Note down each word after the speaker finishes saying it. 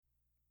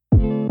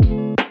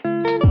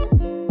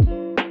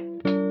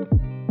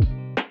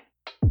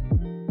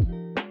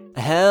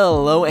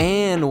Hello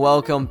and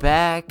welcome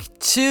back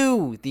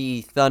to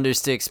the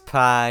Thundersticks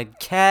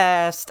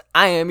podcast.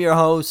 I am your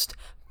host,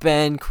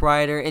 Ben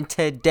Kreider, and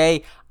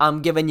today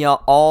I'm giving you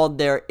all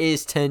there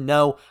is to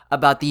know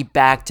about the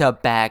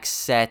back-to-back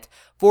set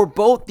for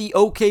both the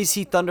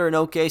OKC Thunder and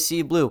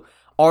OKC Blue.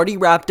 Already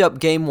wrapped up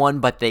game one,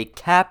 but they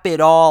cap it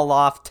all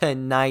off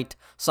tonight.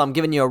 So I'm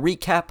giving you a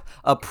recap,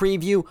 a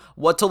preview,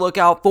 what to look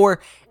out for,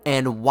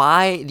 and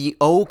why the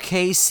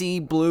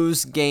OKC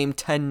Blues game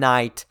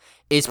tonight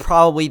is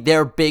probably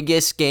their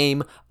biggest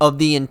game of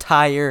the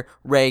entire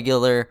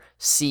regular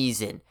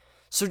season.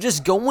 So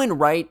just going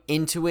right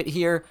into it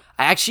here,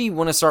 I actually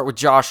want to start with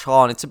Josh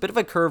Hall, and it's a bit of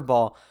a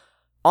curveball.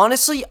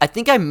 Honestly, I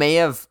think I may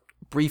have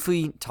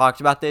briefly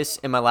talked about this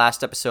in my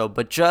last episode,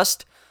 but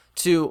just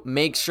to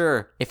make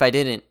sure if I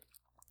didn't,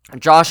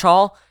 Josh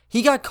Hall,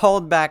 he got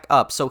called back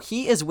up. So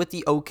he is with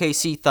the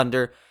OKC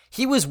Thunder.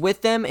 He was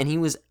with them and he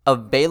was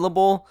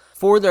available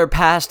for their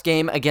past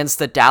game against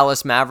the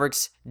Dallas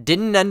Mavericks.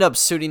 Didn't end up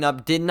suiting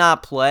up, did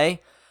not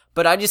play.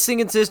 But I just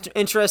think it's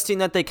interesting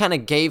that they kind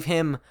of gave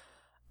him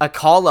a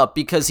call up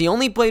because he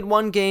only played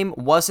one game,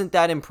 wasn't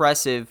that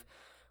impressive.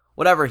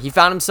 Whatever, he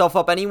found himself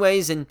up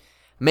anyways, and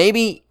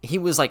maybe he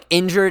was like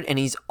injured and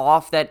he's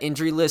off that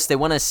injury list. They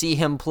want to see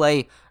him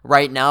play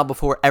right now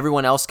before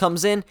everyone else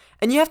comes in.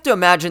 And you have to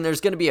imagine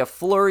there's going to be a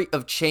flurry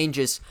of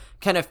changes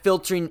kind of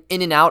filtering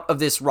in and out of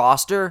this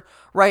roster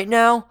right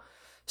now.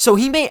 So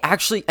he may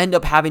actually end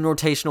up having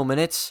rotational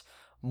minutes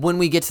when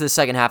we get to the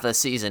second half of the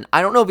season.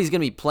 I don't know if he's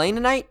going to be playing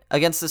tonight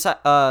against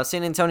the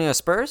San Antonio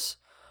Spurs,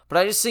 but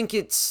I just think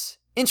it's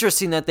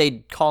interesting that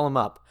they call him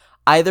up.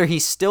 Either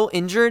he's still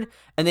injured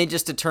and they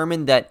just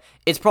determined that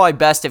it's probably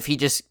best if he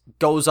just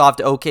goes off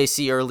to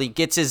OKC early,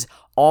 gets his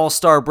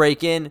all-star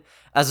break in,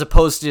 as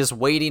opposed to just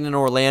waiting in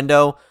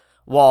Orlando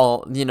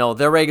while,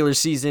 their regular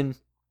season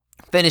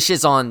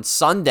finishes on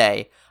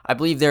Sunday. I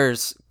believe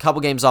there's a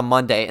couple games on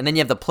Monday, and then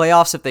you have the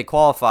playoffs if they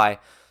qualify.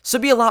 So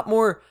it'd be a lot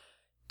more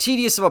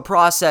tedious of a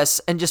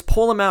process, and just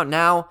pull him out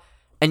now,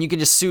 and you can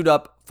just suit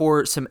up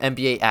for some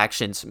NBA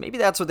action. So maybe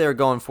that's what they were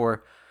going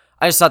for.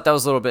 I just thought that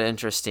was a little bit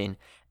interesting.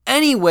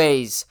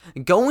 Anyways,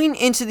 going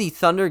into the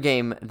Thunder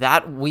game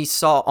that we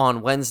saw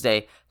on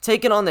Wednesday,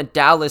 taking on the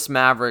Dallas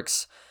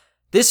Mavericks,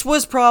 this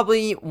was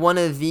probably one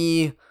of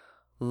the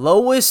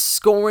lowest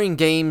scoring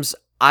games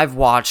I've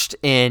watched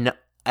in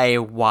a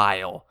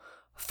while.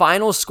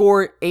 Final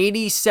score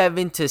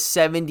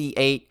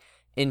 87-78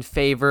 in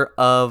favor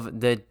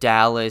of the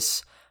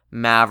Dallas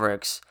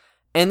Mavericks.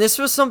 And this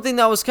was something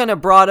that was kind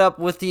of brought up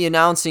with the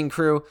announcing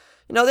crew.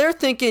 They're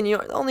thinking,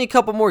 only a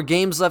couple more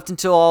games left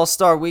until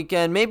All-Star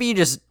Weekend. Maybe you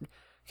just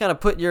kind of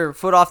put your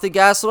foot off the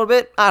gas a little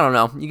bit. I don't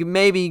know.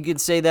 Maybe you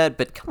could say that,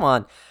 but come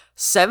on.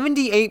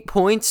 78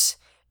 points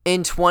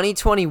in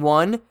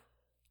 2021.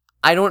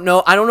 I don't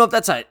know if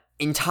that's an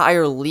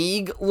entire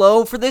league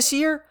low for this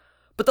year,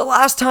 but the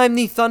last time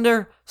the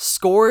Thunder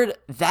scored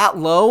that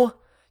low,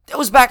 that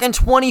was back in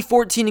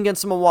 2014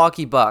 against the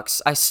Milwaukee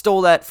Bucks. I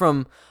stole that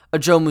from a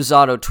Joe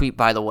Musato tweet,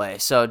 by the way,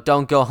 so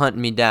don't go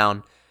hunting me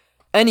down.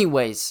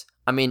 Anyways,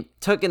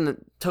 took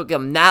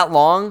him that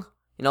long.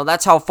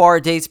 That's how far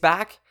it dates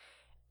back.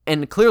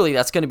 And clearly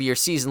that's going to be your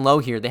season low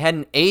here. They had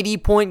an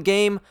 80-point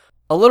game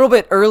a little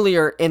bit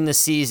earlier in the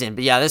season.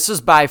 But yeah, this was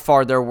by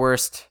far their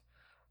worst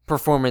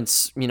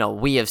performance,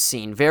 we have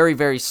seen. Very,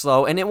 very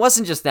slow. And it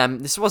wasn't just them.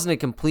 This wasn't a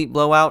complete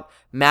blowout.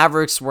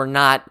 Mavericks were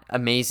not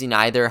amazing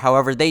either.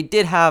 However, they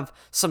did have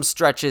some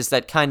stretches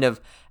that kind of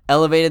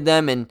elevated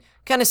them and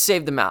kind of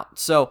saved them out.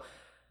 So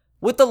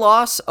with the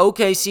loss,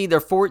 OKC,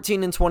 they're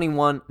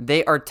 14-21.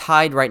 They are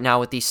tied right now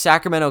with the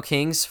Sacramento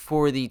Kings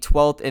for the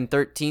 12th and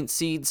 13th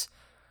seeds.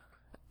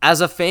 As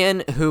a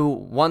fan who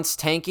wants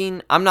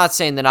tanking, I'm not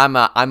saying that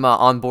I'm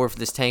on board for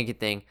this tanking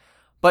thing,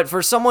 but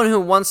for someone who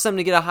wants them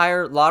to get a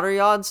higher lottery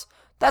odds,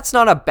 that's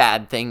not a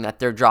bad thing that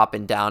they're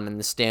dropping down in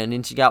the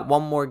standings. You got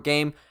one more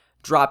game,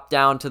 drop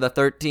down to the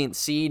 13th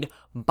seed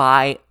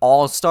by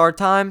All-Star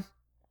time,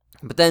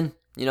 but then,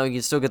 you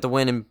can still get the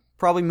win and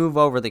probably move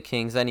over the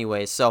Kings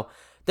anyway, so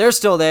they're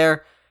still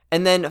there.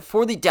 And then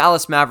for the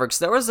Dallas Mavericks,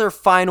 that was their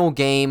final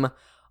game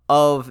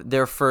of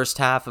their first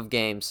half of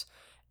games.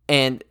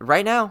 And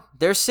right now,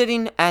 they're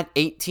sitting at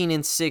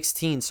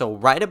 18-16, so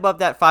right above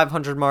that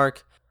 500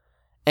 mark.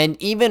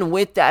 And even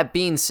with that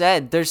being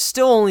said, they're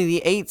still only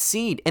the 8th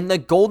seed. And the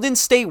Golden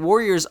State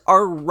Warriors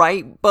are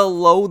right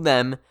below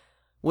them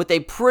with a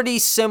pretty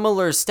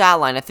similar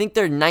stat line. I think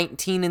they're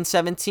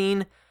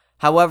 19-17.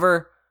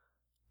 However,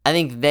 I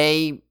think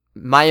they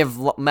might have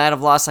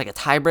lost like a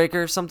tiebreaker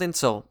or something,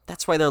 so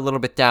that's why they're a little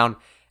bit down.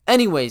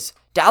 Anyways,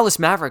 Dallas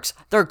Mavericks,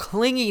 they're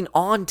clinging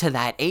on to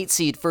that 8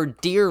 seed for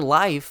dear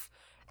life,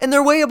 and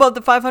they're way above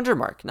the 500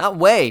 mark. Not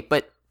way,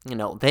 but,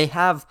 they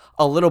have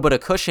a little bit of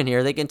cushion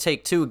here. They can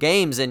take 2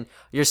 games, and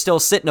you're still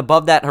sitting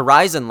above that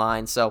horizon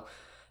line, so,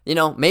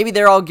 maybe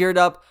they're all geared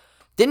up.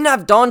 Didn't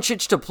have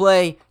Doncic to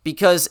play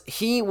because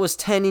he was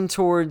tending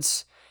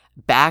towards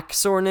back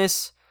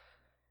soreness.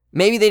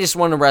 Maybe they just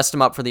want to rest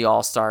him up for the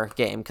All-Star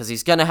game because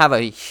he's going to have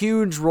a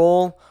huge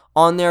role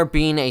on there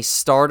being a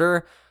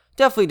starter.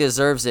 Definitely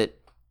deserves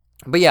it.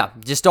 But yeah,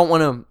 just don't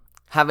want to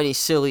have any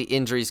silly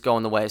injuries go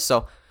in the way.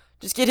 So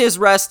just get his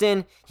rest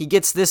in. He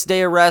gets this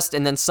day of rest,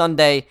 and then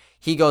Sunday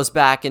he goes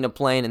back into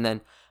playing, and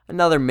then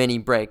another mini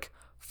break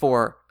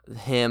for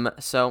him.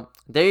 So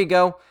there you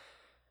go.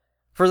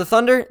 For the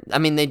Thunder, I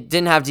mean, they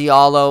didn't have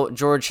Diallo,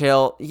 George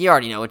Hill. You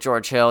already know with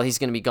George Hill, he's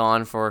going to be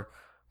gone for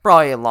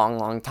probably a long,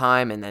 long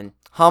time. And then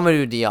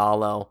Hamidou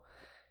Diallo,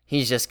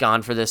 he's just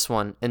gone for this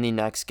one in the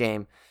next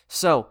game.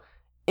 So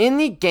in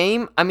the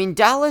game, I mean,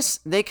 Dallas,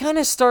 they kind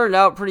of started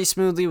out pretty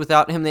smoothly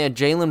without him. They had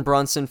Jalen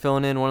Brunson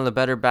filling in, one of the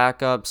better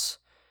backups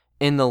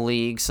in the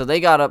league. So they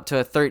got up to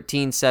a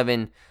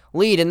 13-7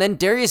 lead. And then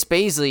Darius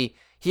Bazley,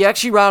 he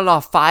actually rounded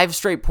off 5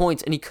 straight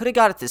points, and he could have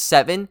got it to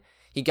 7.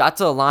 He got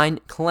to the line,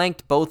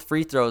 clanked both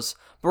free throws.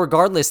 But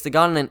regardless, they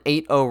got on an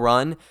 8-0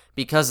 run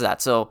because of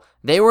that. So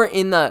they were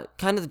in the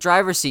kind of the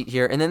driver's seat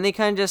here. And then they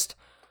kind of just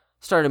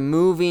started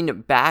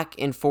moving back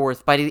and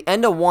forth. By the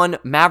end of one,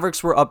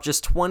 Mavericks were up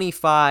just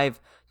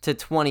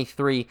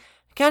 25-23.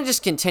 Kind of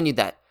just continued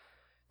that.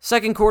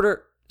 Second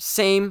quarter,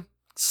 same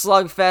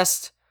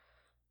slugfest.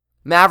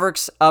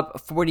 Mavericks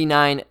up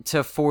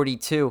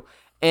 49-42.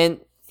 And,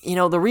 you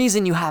know, the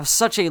reason you have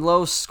such a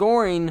low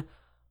scoring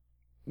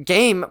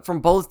game from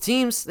both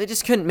teams, they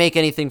just couldn't make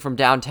anything from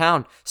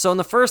downtown. So in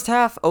the first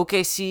half,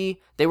 OKC,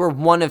 they were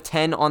 1 of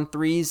 10 on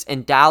threes,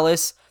 and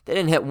Dallas, they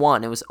didn't hit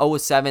one. It was 0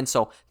 of 7,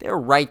 so they were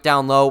right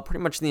down low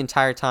pretty much the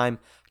entire time,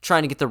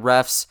 trying to get the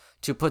refs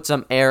to put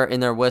some air in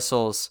their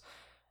whistles.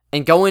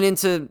 And going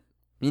into,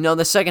 you know,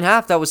 the second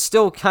half, that was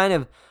still kind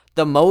of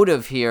the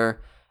motive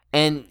here,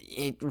 and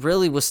it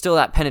really was still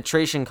that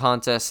penetration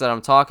contest that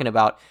I'm talking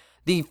about.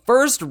 The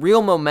first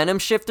real momentum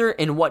shifter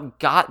in what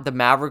got the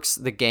Mavericks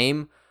the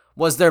game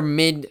was their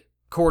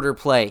mid-quarter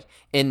play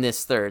in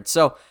this third.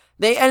 So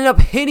they ended up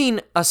hitting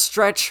a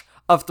stretch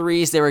of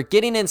threes. They were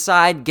getting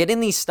inside, getting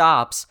these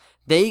stops.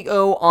 They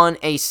go on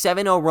a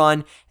 7-0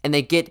 run, and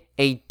they get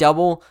a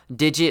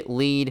double-digit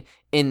lead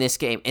in this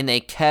game, and they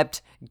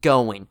kept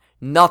going.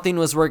 Nothing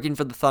was working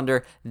for the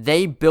Thunder.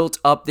 They built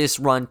up this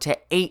run to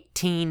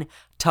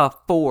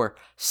 18-4.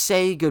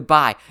 Say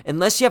goodbye.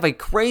 Unless you have a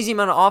crazy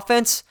amount of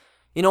offense,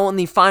 you know, in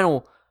the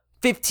final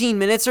 15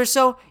 minutes or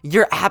so,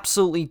 you're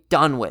absolutely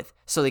done with.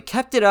 So they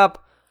kept it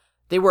up.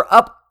 They were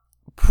up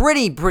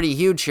pretty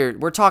huge here.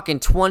 We're talking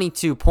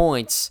 22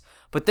 points.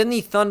 But then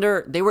the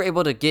Thunder, they were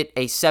able to get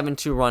a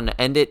 7-2 run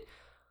to end it.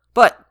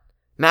 But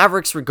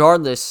Mavericks,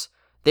 regardless,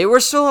 they were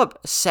still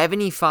up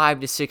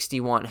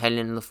 75-61 heading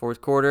into the fourth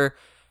quarter.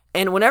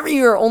 And whenever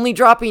you're only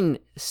dropping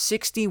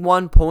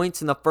 61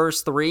 points in the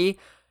first 3,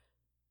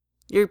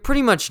 you're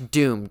pretty much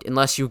doomed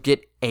unless you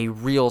get a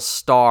real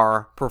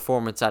star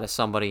performance out of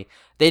somebody.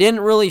 They didn't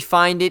really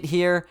find it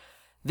here.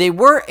 They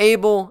were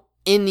able,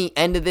 in the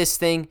end of this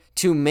thing,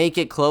 to make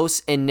it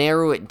close and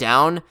narrow it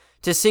down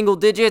to single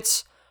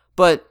digits.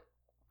 But,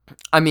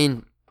 I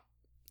mean,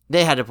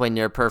 they had to play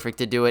near perfect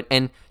to do it.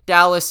 And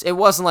Dallas, it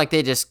wasn't like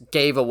they just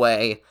gave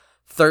away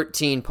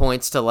 13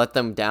 points to let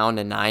them down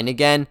to 9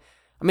 again.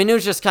 I mean, it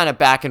was just kind of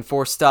back and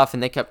forth stuff,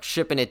 and they kept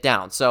shipping it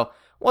down. So, it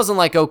wasn't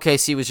like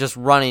OKC was just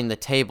running the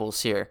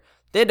tables here.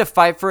 They had to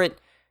fight for it.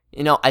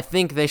 You know, I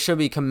think they should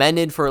be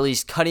commended for at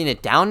least cutting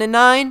it down to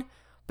 9.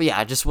 But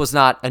yeah, it just was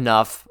not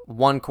enough.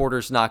 One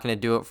quarter's not going to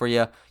do it for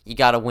you. You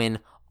got to win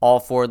all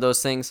 4 of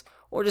those things,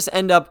 or just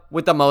end up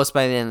with the most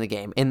by the end of the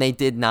game. And they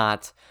did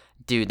not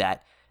do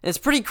that. And it's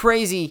pretty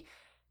crazy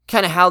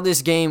kind of how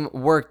this game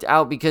worked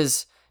out,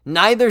 because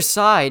neither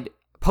side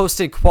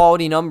posted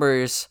quality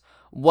numbers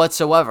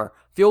whatsoever.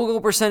 Field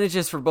goal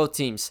percentages for both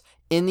teams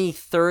in the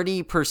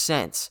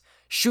 30%.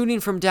 Shooting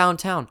from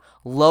downtown,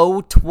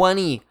 low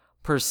 20%.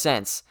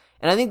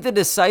 And I think the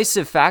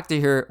decisive factor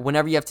here,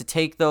 whenever you have to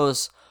take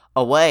those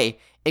away,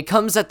 it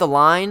comes at the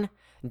line.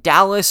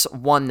 Dallas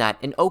won that.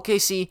 And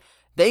OKC,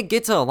 they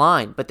get to the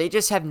line, but they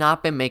just have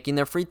not been making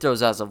their free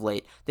throws as of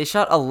late. They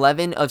shot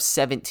 11 of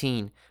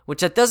 17,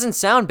 which that doesn't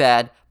sound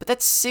bad, but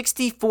that's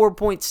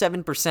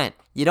 64.7%.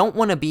 You don't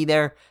want to be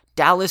there.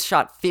 Dallas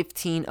shot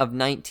 15 of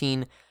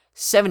 19,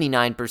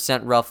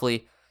 79%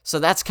 roughly. So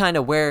that's kind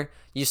of where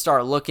you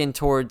start looking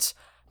towards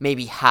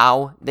maybe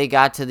how they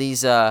got to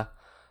these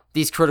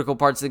critical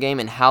parts of the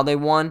game and how they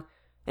won.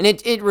 And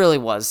it really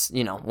was,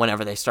 you know,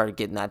 whenever they started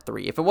getting that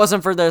 3. If it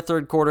wasn't for their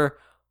third quarter,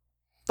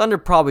 Thunder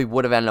probably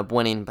would have ended up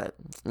winning, but,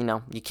 you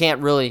know, you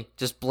can't really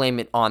just blame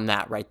it on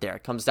that right there.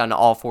 It comes down to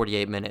all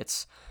 48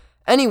 minutes.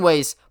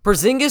 Anyways,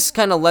 Porzingis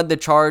kind of led the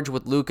charge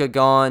with Luka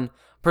gone.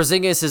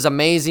 Porzingis is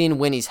amazing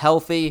when he's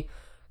healthy.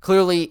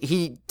 Clearly,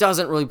 he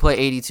doesn't really play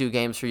 82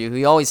 games for you.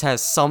 He always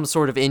has some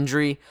sort of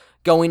injury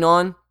going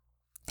on.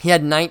 He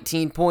had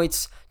 19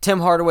 points. Tim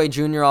Hardaway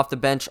Jr. off the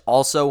bench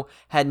also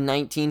had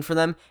 19 for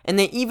them. And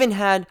they even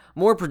had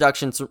more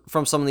production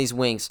from some of these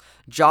wings.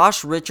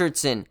 Josh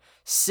Richardson,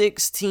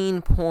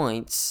 16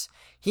 points.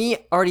 He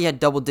already had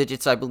double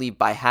digits, I believe,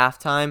 by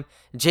halftime.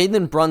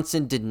 Jalen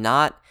Brunson did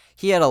not.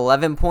 He had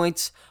 11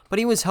 points, but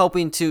he was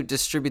helping to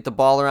distribute the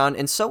ball around,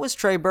 and so was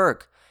Trey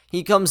Burke.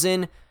 He comes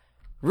in.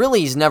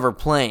 Really, he's never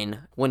playing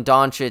when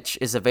Doncic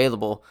is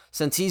available.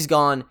 Since he's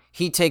gone,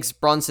 he takes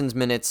Brunson's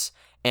minutes,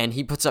 and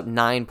he puts up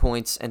 9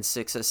 points and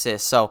 6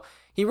 assists. So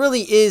he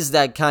really is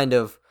that kind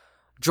of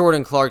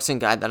Jordan Clarkson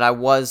guy that I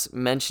was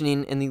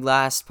mentioning in the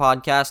last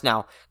podcast.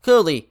 Now,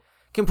 clearly,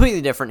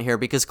 completely different here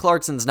because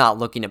Clarkson's not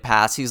looking to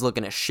pass. He's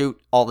looking to shoot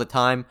all the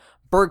time.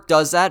 Burke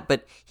does that,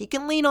 but he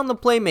can lean on the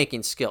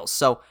playmaking skills.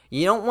 So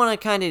you don't want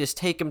to kind of just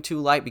take him too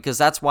light because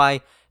that's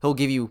why he'll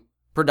give you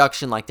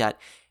production like that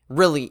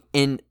really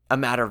in a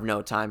matter of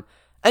no time.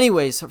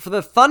 Anyways, for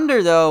the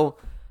Thunder, though,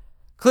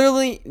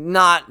 clearly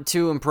not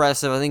too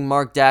impressive. I think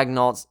Mark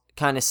Daigneault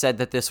kind of said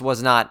that this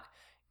was not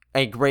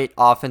a great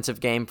offensive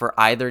game for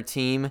either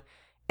team.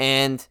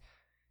 And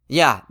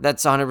yeah,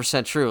 that's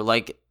 100% true.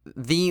 Like,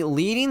 the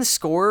leading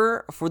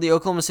scorer for the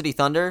Oklahoma City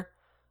Thunder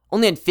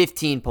only had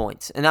 15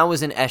 points, and that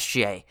was in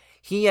SGA.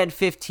 He had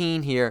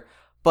 15 here,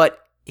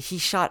 but he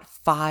shot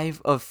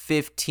 5 of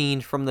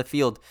 15 from the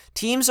field.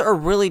 Teams are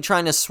really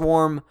trying to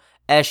swarm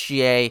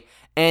SGA,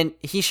 and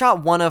he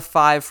shot 1 of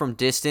 5 from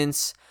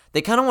distance.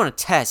 They kind of want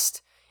to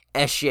test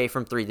SGA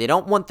from 3. They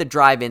don't want the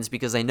drive-ins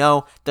because they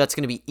know that's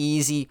going to be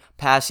easy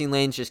passing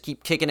lanes. Just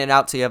keep kicking it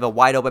out till you have a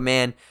wide open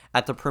man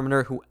at the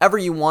perimeter. Whoever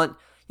you want,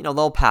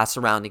 they'll pass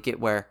around to get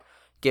where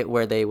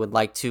they would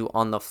like to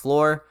on the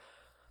floor.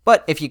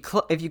 But if you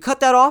cut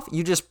that off,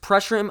 you just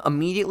pressure him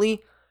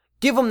immediately.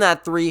 Give him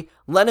that 3.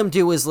 Let him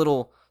do his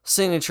little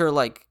signature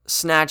like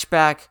snatch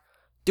back.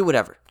 Do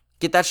whatever.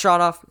 Get that shot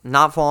off.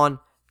 Not falling.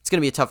 It's going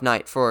to be a tough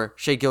night for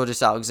Shai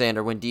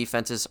Gilgeous-Alexander when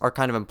defenses are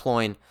kind of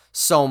employing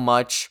so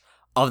much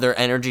of their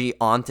energy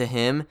onto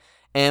him.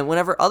 And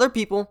whenever other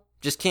people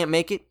just can't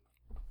make it,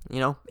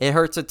 it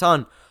hurts a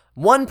ton.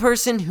 One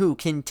person who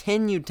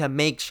continued to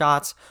make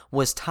shots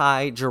was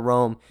Ty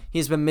Jerome.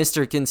 He's been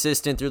Mr.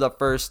 Consistent through the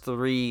first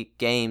 3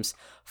 games.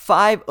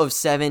 5 of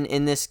 7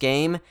 in this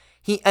game.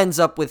 He ends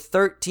up with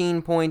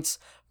 13 points,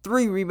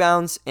 3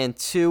 rebounds, and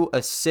 2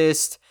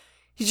 assists.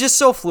 He's just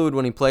so fluid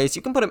when he plays.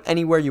 You can put him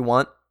anywhere you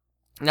want.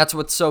 And that's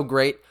what's so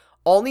great.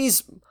 All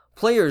these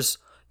players,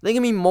 they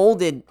can be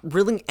molded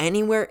really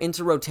anywhere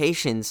into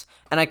rotations.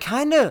 And I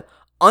kind of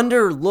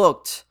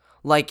underlooked,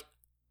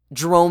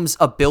 Jerome's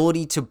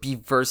ability to be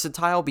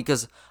versatile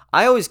because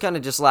I always kind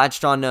of just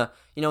latched on to,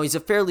 he's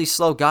a fairly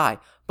slow guy,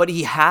 but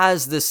he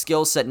has the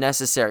skill set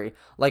necessary.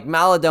 Like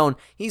Maladone,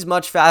 he's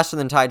much faster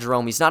than Ty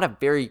Jerome. He's not a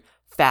very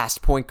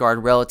fast point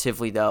guard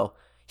relatively, though.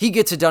 He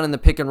gets it done in the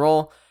pick and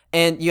roll,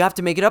 and you have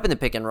to make it up in the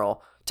pick and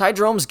roll. Ty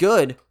Jerome's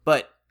good,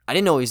 but I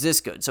didn't know he's this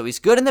good. So he's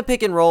good in the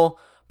pick and roll,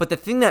 but the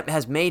thing that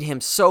has made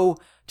him so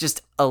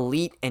just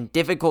elite and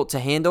difficult to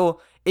handle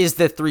is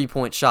the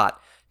 3-point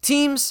shot.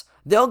 Teams,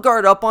 they'll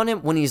guard up on him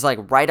when he's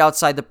right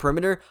outside the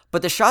perimeter,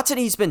 but the shots that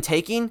he's been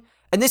taking,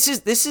 and this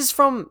is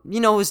from,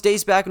 his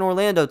days back in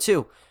Orlando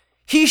too.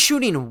 He's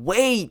shooting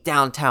way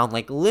downtown,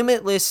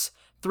 limitless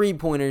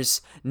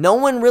 3-pointers. No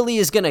one really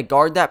is going to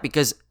guard that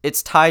because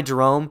it's Ty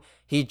Jerome.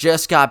 He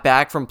just got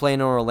back from playing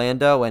in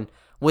Orlando, and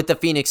with the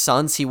Phoenix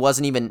Suns, he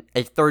wasn't even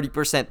a 30%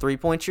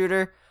 3-point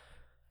shooter.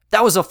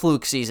 That was a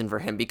fluke season for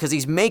him because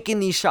he's making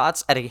these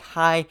shots at a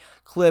high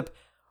clip.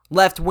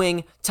 Left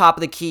wing, top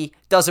of the key,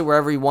 does it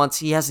wherever he wants.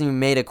 He hasn't even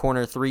made a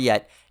corner 3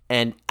 yet.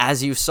 And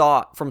as you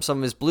saw from some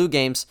of his Blue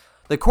games,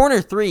 the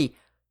corner 3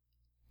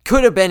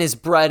 could have been his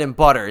bread and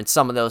butter in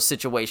some of those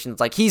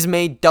situations. He's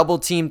made double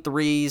team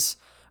 3s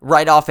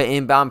right off of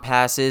inbound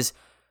passes,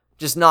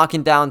 just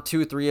knocking down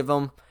 2-3 of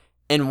them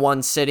in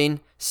one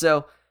sitting.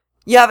 So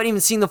you haven't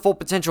even seen the full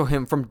potential of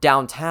him from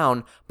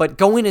downtown, but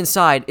going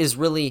inside is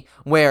really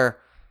where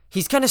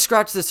he's kind of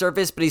scratched the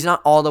surface, but he's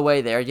not all the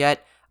way there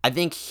yet. I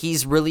think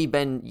he's really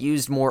been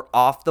used more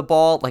off the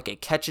ball, like a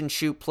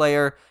catch-and-shoot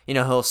player.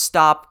 He'll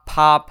stop,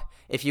 pop,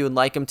 if you would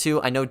like him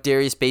to. I know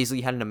Darius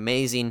Bazley had an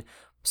amazing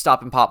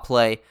stop-and-pop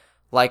play,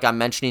 like I'm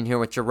mentioning here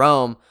with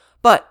Jerome.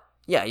 But,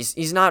 yeah,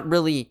 he's not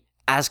really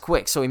as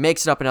quick, so he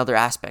makes it up in other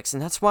aspects.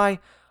 And that's why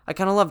I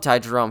kind of love Ty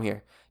Jerome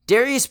here.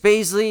 Darius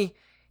Bazley,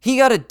 he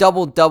got a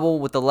double-double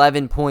with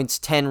 11 points,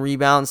 10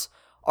 rebounds.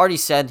 Already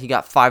said he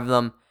got 5 of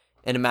them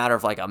in a matter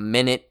of a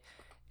minute.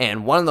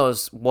 And one of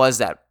those was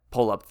that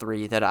pull-up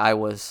 3 that I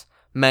was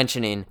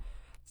mentioning.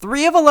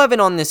 3 of 11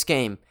 on this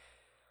game.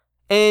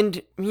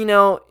 And,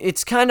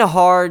 it's kind of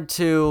hard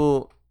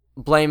to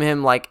blame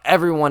him.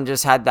 Everyone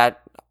just had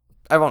that.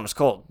 Everyone was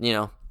cold,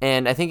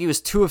 And I think he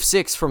was 2 of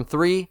 6 from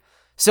 3.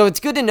 So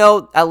it's good to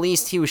know at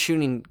least he was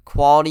shooting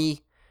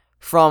quality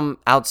from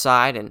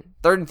outside. And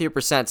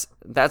 33%,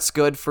 that's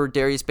good for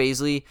Darius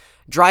Bazley.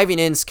 Driving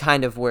in's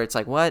kind of where it's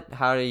what?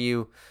 How are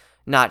you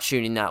not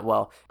shooting that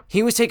well?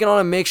 He was taking on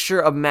a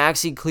mixture of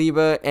Maxi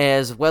Kleber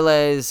as well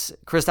as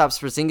Kristaps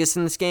Porzingis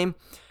in this game.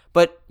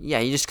 But, yeah,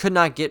 he just could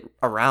not get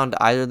around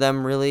either of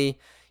them, really.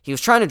 He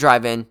was trying to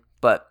drive in,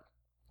 but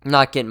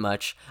not getting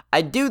much.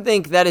 I do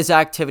think that his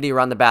activity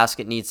around the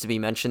basket needs to be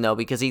mentioned, though,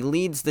 because he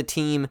leads the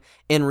team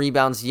in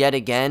rebounds yet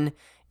again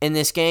in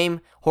this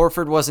game.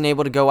 Horford wasn't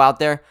able to go out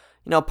there.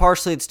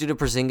 Partially it's due to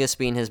Porzingis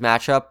being his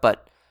matchup,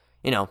 but,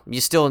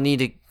 you still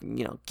need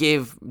to,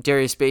 give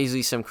Darius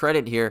Bazley some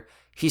credit here.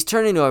 He's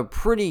turned into a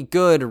pretty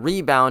good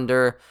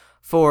rebounder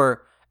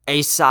for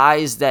a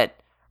size that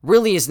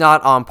really is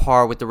not on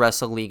par with the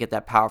rest of the league at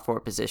that power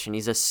forward position.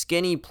 He's a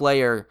skinny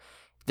player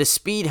the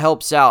speed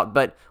helps out.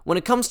 But when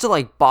it comes to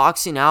like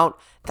boxing out,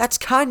 that's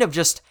kind of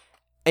just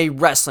a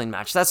wrestling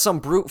match. That's some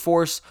brute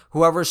force.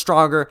 Whoever's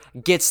stronger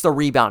gets the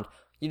rebound.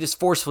 You just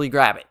forcefully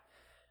grab it.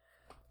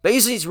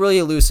 Basically, he's really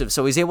elusive,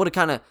 so he's able to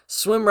kind of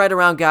swim right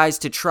around guys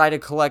to try to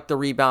collect the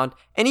rebound.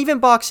 And even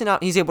boxing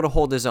out, he's able to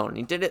hold his own.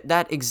 He did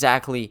that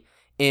exactly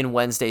in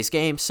Wednesday's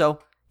game. So,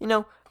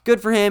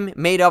 good for him.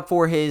 Made up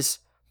for his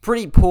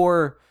pretty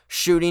poor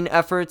shooting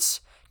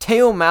efforts.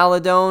 Theo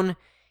Maledon,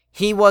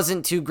 he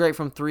wasn't too great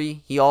from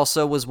three. He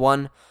also was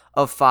 1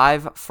 of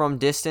 5 from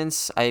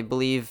distance. I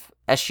believe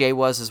SGA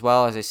was as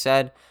well, as I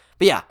said.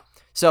 But yeah,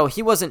 so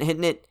he wasn't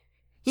hitting it.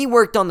 He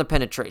worked on the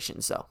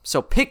penetrations, though.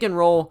 So pick and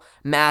roll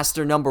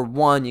master number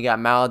 1, you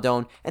got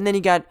Maledon. And then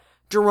you got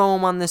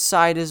Jerome on this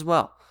side as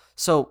well.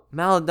 So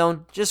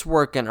Maledon just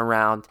working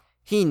around.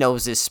 He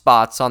knows his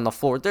spots on the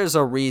floor. There's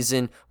a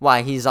reason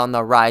why he's on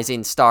the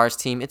Rising Stars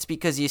team. It's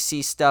because you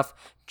see stuff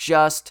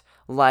just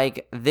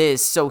like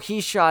this. So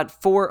he shot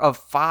 4 of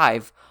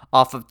 5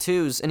 off of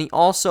 2s. And he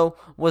also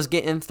was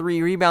getting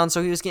 3 rebounds.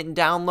 So he was getting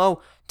down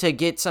low to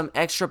get some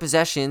extra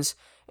possessions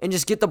and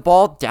just get the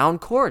ball down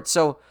court.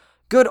 So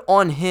good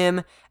on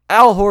him.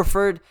 Al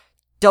Horford,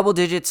 double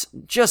digits,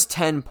 just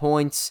 10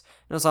 points.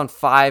 It was on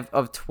 5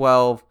 of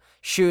 12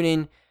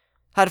 shooting.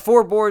 Had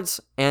 4 boards,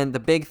 and the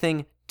big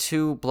thing,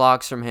 2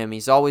 blocks from him.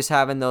 He's always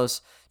having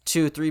those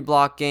 2-3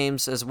 block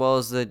games as well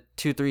as the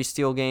 2-3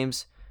 steal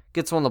games.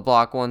 Gets one of the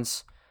block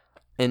ones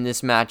in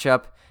this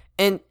matchup.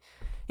 And,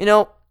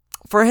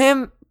 for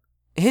him,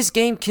 his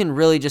game can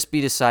really just be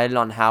decided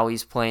on how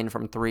he's playing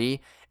from 3.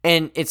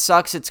 And it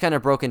sucks it's kind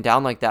of broken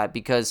down like that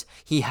because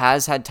he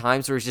has had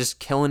times where he's just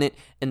killing it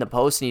in the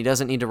post and he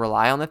doesn't need to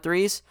rely on the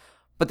 3s.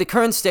 But the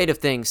current state of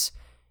things,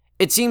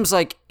 it seems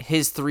like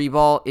his 3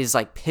 ball is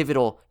like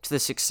pivotal to the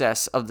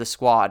success of the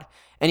squad.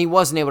 And he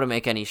wasn't able to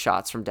make any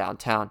shots from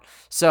downtown.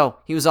 So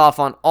he was off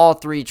on all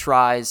 3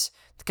 tries.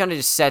 It kind of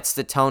just sets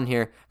the tone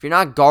here. If you're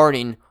not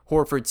guarding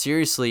Horford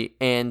seriously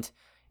and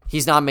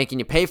he's not making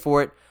you pay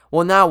for it,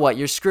 well, now what?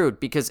 You're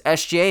screwed because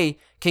SGA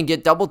can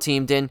get double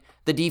teamed and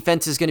the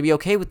defense is going to be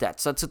okay with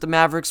that. So that's what the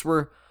Mavericks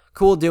were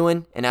cool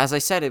doing. And as I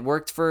said, it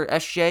worked for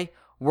SGA,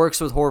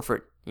 works with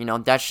Horford.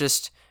 That's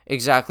just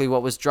exactly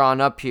what was drawn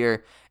up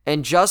here.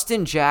 And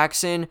Justin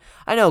Jackson,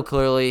 I know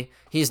clearly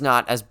he's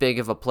not as big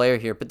of a player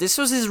here, but this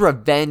was his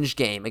revenge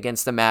game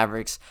against the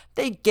Mavericks.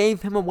 They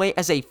gave him away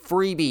as a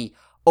freebie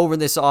over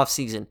this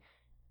offseason.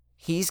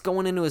 He's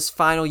going into his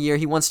final year.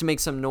 He wants to make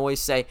some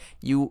noise, say,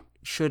 you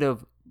should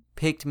have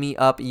picked me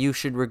up. You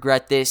should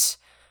regret this.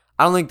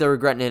 I don't think they're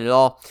regretting it at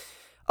all.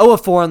 0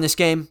 of 4 on this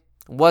game.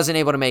 Wasn't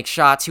able to make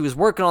shots. He was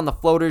working on the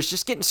floaters,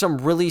 just getting some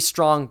really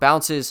strong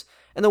bounces.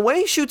 And the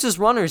way he shoots his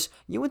runners,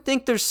 you would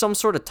think there's some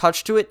sort of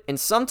touch to it, and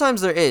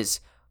sometimes there is.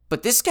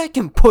 But this guy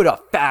can put a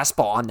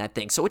fastball on that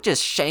thing, so it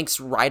just shanks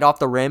right off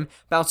the rim,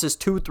 bounces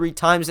 2-3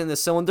 times in the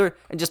cylinder,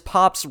 and just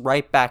pops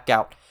right back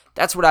out.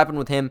 That's what happened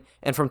with him.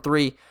 And from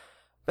 3,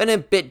 been a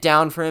bit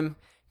down for him.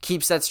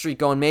 Keeps that streak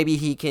going. Maybe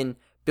he can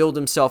build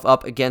himself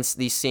up against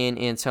the San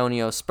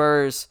Antonio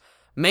Spurs.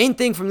 Main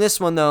thing from this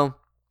one, though,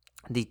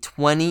 the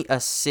 20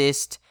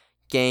 assist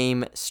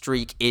game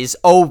streak is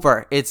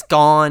over. It's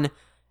gone.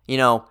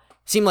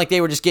 Seemed like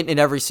they were just getting it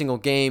every single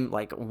game.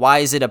 Like, why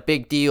is it a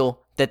big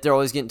deal that they're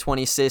always getting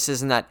 20 assists?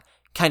 Isn't that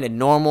kind of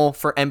normal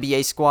for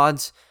NBA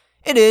squads?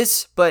 It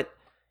is, but,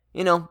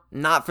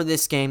 not for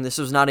this game. This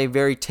was not a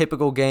very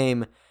typical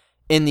game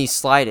in the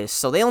slightest.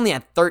 So they only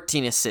had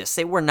 13 assists.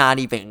 They were not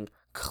even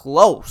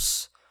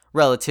close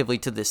relatively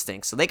to this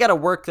thing. So they got to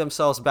work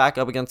themselves back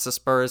up against the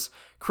Spurs,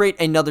 create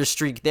another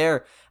streak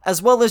there,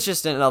 as well as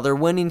just another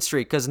winning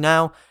streak, because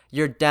now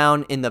you're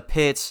down in the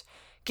pits.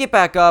 Get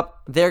back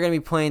up. They're going to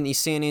be playing the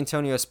San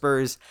Antonio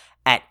Spurs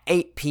at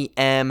 8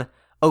 p.m.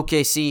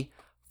 OKC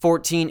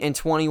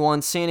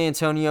 14-21. San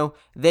Antonio,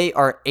 they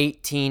are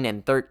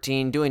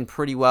 18-13, doing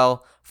pretty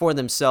well for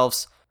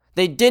themselves.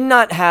 They did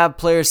not have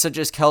players such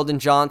as Keldon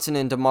Johnson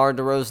and DeMar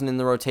DeRozan in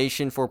the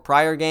rotation for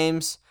prior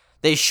games.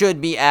 They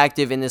should be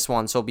active in this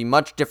one, so it'll be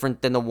much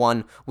different than the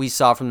one we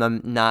saw from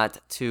them not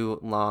too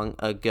long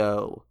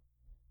ago.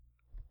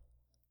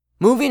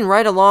 Moving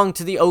right along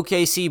to the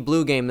OKC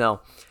Blue game,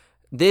 though.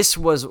 This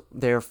was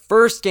their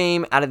first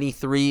game out of the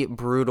 3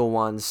 brutal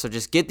ones, so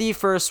just get the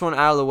first one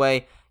out of the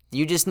way.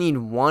 You just need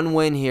one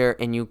win here,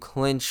 and you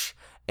clinch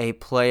a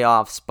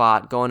playoff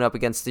spot going up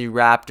against the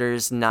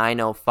Raptors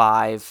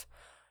 905.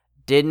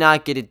 Did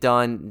not get it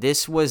done.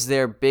 This was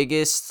their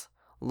biggest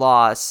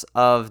loss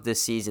of the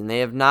season. They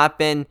have not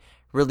been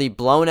really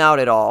blown out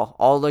at all.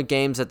 All the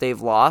games that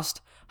they've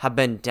lost have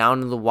been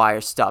down to the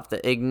wire stuff.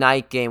 The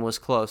Ignite game was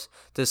close.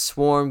 The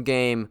Swarm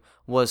game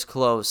was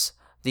close.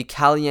 The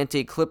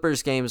Caliente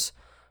Clippers games,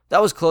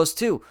 that was close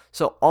too.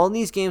 So all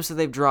these games that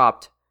they've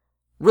dropped,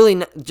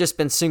 really just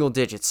been single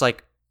digits.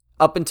 Like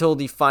up until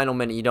the final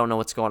minute, you don't know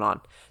what's going on.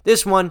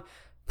 This one,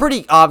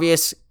 pretty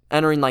obvious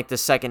entering like the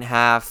second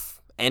half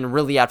and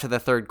really after the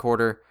third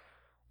quarter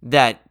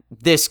that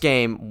this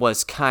game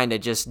was kind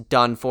of just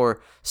done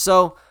for.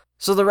 So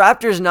So the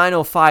Raptors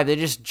 905, they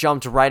just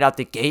jumped right out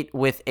the gate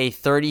with a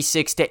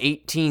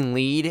 36-18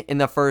 lead in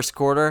the first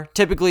quarter.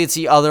 Typically, it's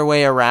the other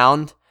way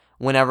around.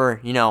 Whenever,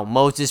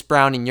 Moses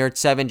Brown and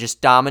Yurtseven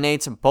just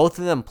dominates. Both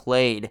of them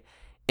played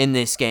in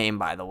this game,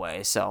 by the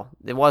way. So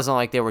it wasn't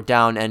like they were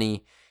down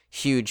any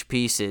huge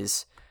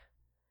pieces.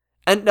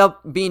 Ended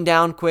up being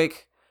down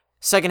quick.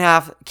 Second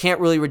half, can't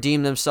really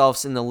redeem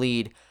themselves in the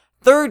lead.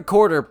 Third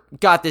quarter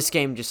got this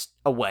game just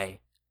away.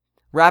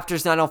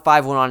 Raptors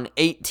 905 went on an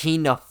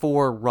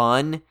 18-4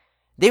 run.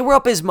 They were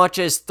up as much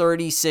as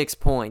 36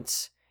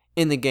 points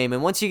in the game.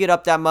 And once you get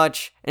up that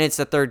much and it's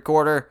the third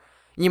quarter,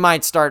 you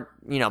might start,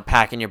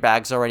 packing your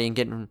bags already and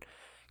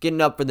getting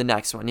up for the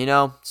next one,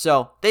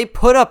 So they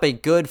put up a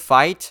good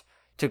fight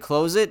to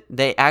close it.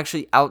 They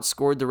actually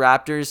outscored the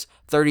Raptors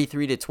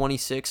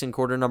 33-26 in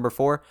quarter number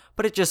 4,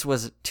 but it just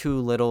was too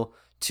little,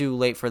 too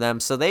late for them.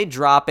 So they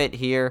drop it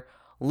here,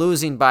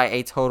 losing by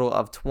a total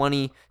of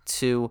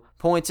 22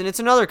 points. And it's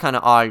another kind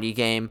of oddity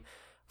game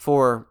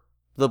for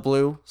the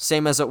Blue,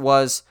 same as it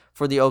was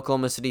for the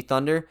Oklahoma City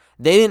Thunder.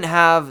 They didn't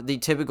have the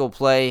typical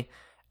play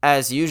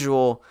as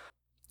usual.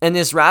 And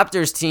this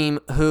Raptors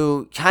team,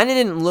 who kind of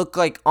didn't look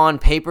like on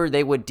paper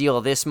they would deal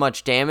this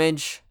much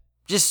damage,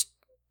 they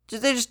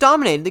just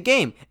dominated the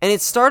game. And it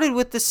started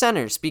with the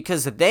centers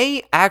because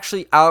they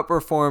actually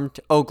outperformed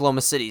Oklahoma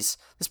City's.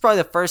 This is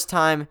probably the first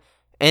time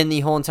in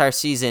the whole entire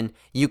season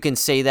you can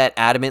say that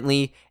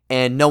adamantly,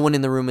 and no one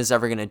in the room is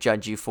ever going to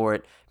judge you for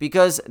it,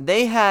 because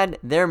they had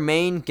their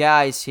main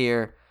guys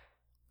here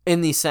in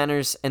the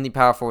centers and the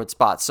power forward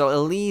spots. So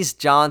Elise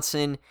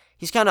Johnson,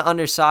 he's kind of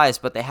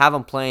undersized, but they have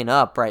him playing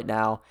up right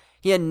now.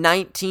 He had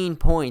 19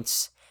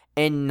 points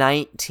and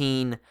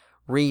 19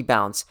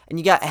 rebounds. And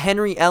you got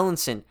Henry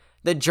Ellenson,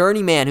 the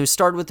journeyman who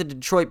started with the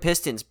Detroit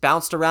Pistons,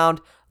 bounced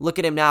around. Look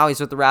at him now. He's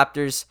with the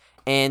Raptors,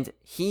 and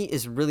he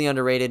is really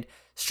underrated.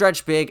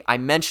 Stretch big. I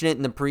mentioned it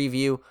in the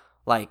preview.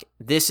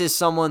 This is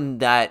someone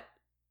that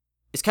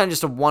is kind of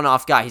just a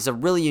one-off guy. He's a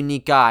really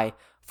unique guy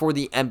for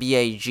the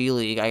NBA G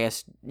League. I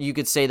guess you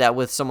could say that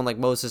with someone like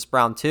Moses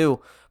Brown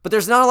too. But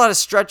there's not a lot of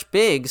stretch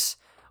bigs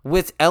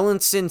with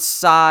Ellenson's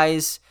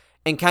size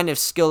and kind of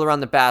skill around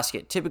the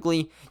basket.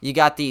 Typically, you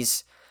got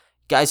these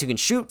guys who can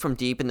shoot from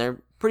deep, and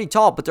they're pretty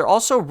tall, but they're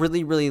also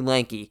really, really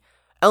lanky.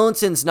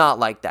 Ellenson's not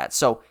like that.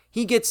 So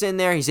he gets in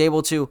there. He's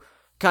able to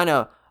kind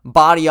of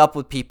body up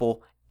with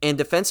people. And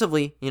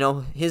defensively,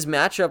 his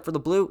matchup for the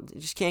Blue,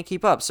 they just can't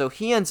keep up. So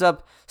he ends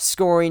up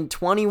scoring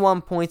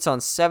 21 points on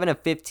 7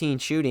 of 15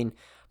 shooting.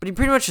 But he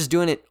pretty much is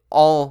doing it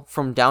all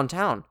from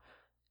downtown.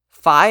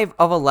 5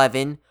 of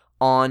 11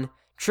 on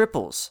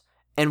triples.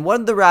 And what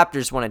did the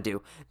Raptors want to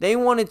do? They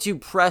wanted to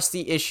press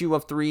the issue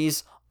of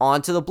threes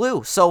onto the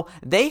Blue. So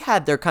they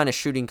had their kind of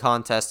shooting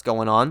contest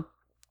going on.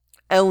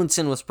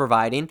 Ellenson was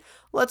providing.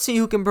 Let's see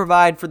who can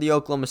provide for the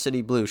Oklahoma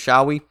City Blue,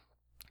 shall we?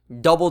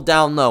 Double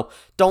down low.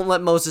 Don't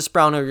let Moses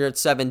Brown or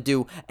Yurtseven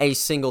do a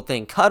single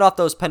thing. Cut off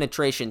those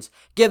penetrations.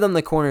 Give them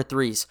the corner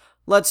threes.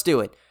 Let's do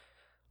it.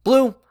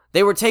 Blue,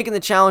 they were taking the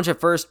challenge at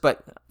first,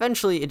 but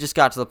eventually it just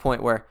got to the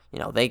point where,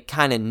 they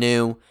kind of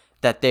knew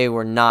that they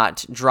were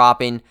not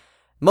dropping.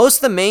 Most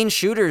of the main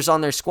shooters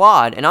on their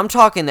squad, and I'm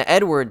talking the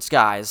Edwards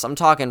guys, I'm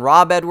talking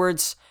Rob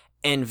Edwards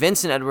and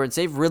Vincent Edwards,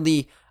 they've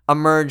really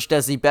emerged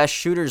as the best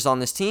shooters on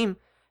this team.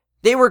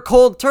 They were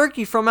cold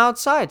turkey from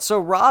outside. So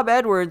Rob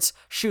Edwards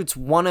shoots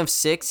 1 of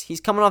 6. He's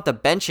coming off the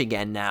bench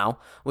again now,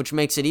 which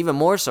makes it even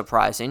more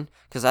surprising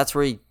because that's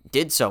where he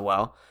did so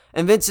well.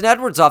 And Vincent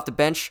Edwards off the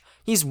bench,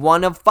 he's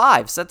 1 of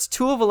 5. So that's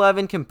 2 of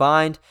 11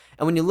 combined.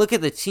 And when you look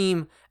at the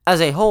team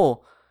as a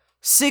whole,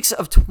 6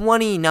 of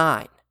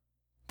 29.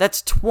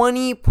 That's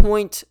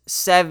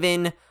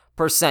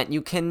 20.7%.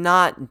 You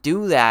cannot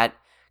do that,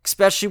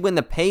 especially when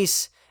the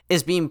pace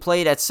is being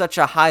played at such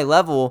a high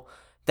level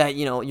that,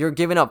 you're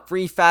giving up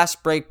free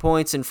fast break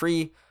points and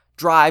free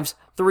drives,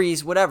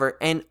 threes, whatever.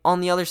 And on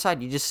the other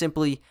side, you just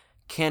simply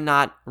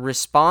cannot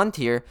respond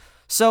here.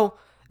 So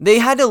they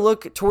had to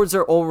look towards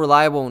their old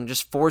reliable and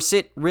just force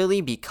it,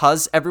 really,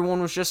 because everyone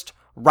was just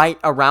right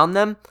around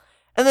them.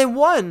 And they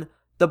won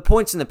the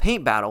points in the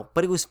paint battle,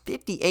 but it was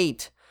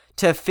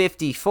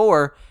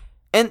 58-54.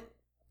 And,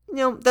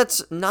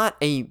 that's not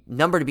a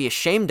number to be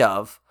ashamed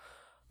of.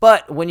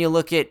 But when you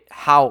look at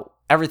how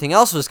everything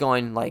else was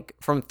going,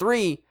 from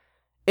 3,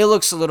 it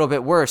looks a little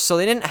bit worse. So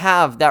they didn't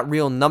have that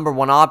real number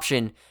one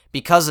option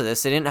because of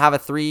this. They didn't have a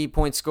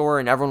 3-point scorer,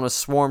 and everyone was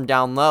swarmed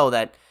down low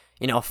that,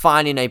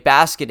 finding a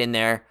basket in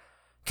there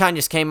kind of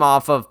just came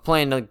off of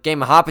playing a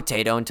game of hot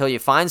potato until you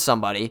find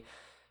somebody.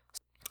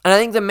 And I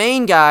think the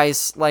main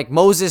guys, like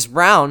Moses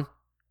Brown,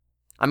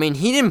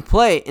 he didn't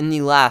play in the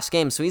last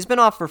game, so he's been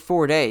off for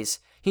 4 days.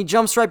 He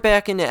jumps right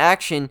back into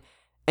action,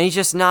 and he's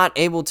just not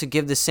able to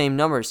give the same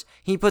numbers.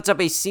 He puts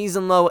up a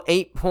season-low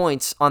 8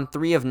 points on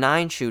 3 of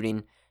 9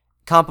 shooting,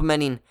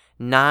 complementing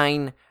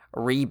 9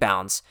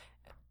 rebounds.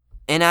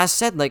 And as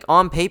said,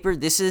 on paper,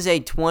 this is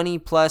a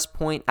 20-plus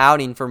point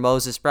outing for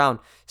Moses Brown.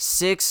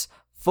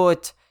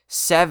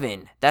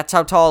 6'7". That's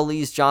how tall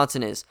Elise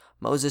Johnson is.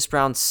 Moses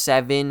Brown,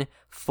 7'2".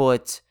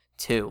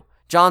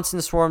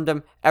 Johnson swarmed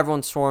him.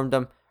 Everyone swarmed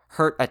him.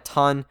 Hurt a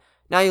ton.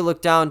 Now you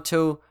look down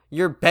to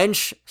your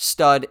bench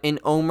stud in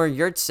Omer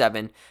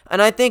Yurtseven.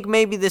 And I think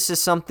maybe this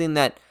is something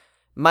that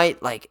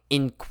might, like,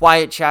 in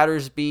quiet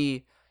chatters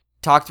be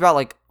talked about.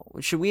 Like,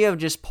 should we have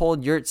just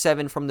pulled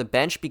Yurtseven from the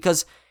bench?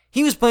 Because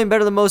he was playing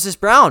better than Moses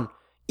Brown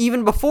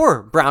even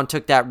before Brown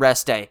took that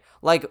rest day.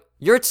 Like,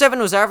 Yurtseven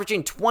was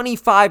averaging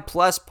 25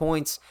 plus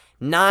points,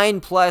 9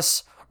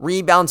 plus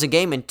rebounds a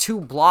game, and 2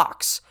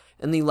 blocks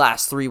in the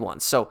last 3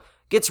 ones. So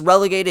gets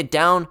relegated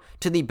down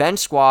to the bench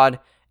squad,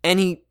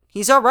 and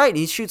he's all right.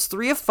 He shoots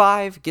 3 of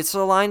 5, gets to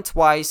the line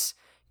twice,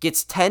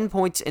 gets 10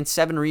 points and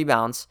 7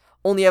 rebounds,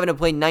 only having to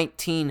play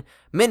 19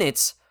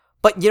 minutes,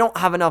 but you don't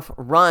have enough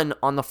run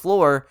on the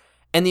floor,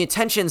 and the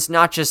attention's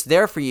not just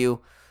there for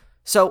you,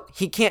 so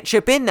he can't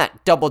chip in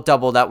that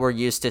double-double that we're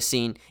used to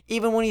seeing,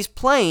 even when he's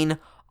playing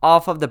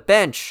off of the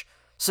bench.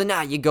 So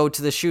now you go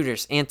to the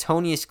shooters.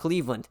 Antonius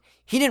Cleveland.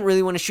 He didn't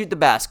really want to shoot the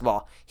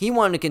basketball. He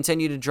wanted to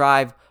continue to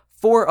drive.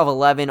 4 of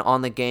 11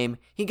 on the game.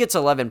 He gets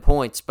 11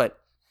 points,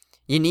 but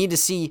you need to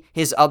see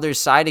his other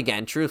side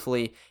again,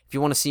 truthfully, if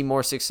you want to see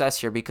more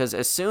success here, because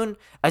as soon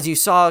as you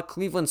saw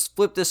Cleveland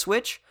flip the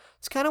switch,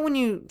 it's kind of when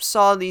you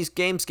saw these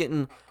games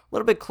getting a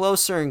little bit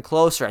closer and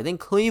closer. I think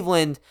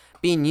Cleveland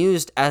being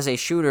used as a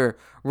shooter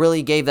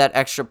really gave that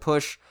extra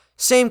push.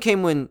 Same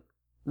came when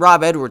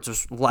Rob Edwards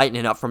was lighting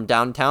it up from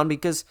downtown,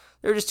 because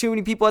there are just too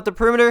many people at the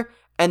perimeter,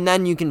 and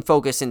then you can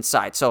focus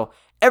inside. So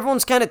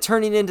everyone's kind of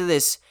turning into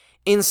this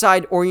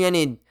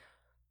inside-oriented,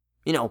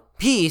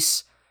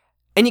 piece,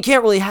 and you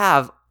can't really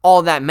have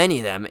all that many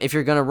of them if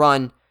you're going to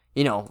run,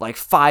 like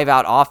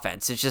 5-out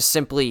offense. It's just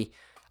simply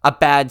a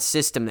bad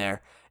system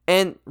there.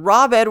 And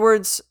Rob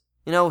Edwards,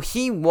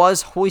 he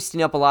was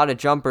hoisting up a lot of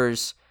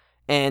jumpers,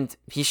 and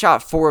he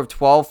shot 4 of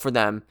 12 for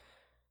them.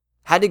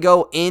 Had to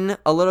go in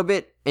a little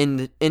bit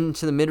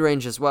into the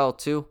mid-range as well,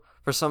 too,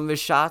 for some of his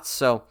shots,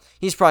 so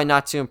he's probably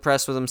not too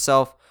impressed with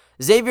himself.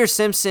 Xavier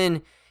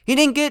Simpson, he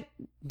didn't get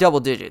double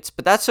digits,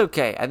 but that's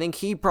okay. I think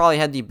he probably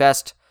had the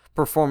best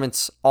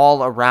performance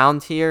all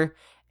around here.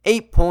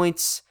 8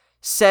 points,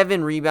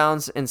 7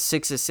 rebounds, and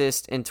 6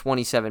 assists in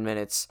 27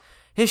 minutes.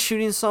 His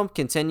shooting slump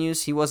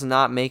continues. He was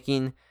not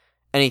making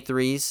any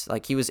threes.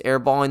 Like, he was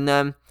airballing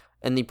them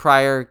in the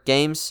prior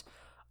games.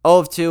 0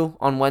 of 2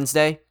 on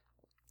Wednesday.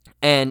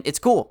 And it's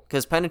cool,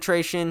 because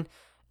penetration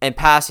and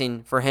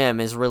passing for him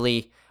is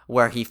really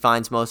where he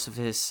finds most of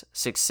his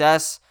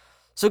success.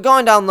 So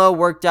going down low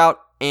worked out,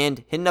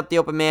 and hitting up the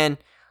open man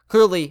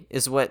clearly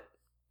is what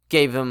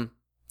gave him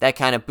that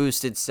kind of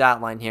boosted stat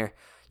line here.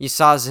 You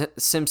saw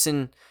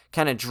Simpson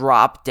kind of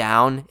drop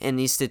down in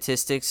these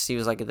statistics. He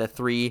was like at the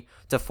 3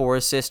 to 4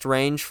 assist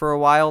range for a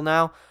while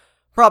now.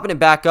 Propping it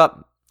back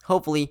up.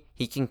 Hopefully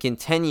he can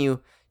continue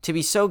to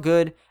be so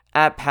good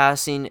at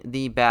passing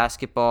the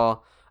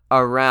basketball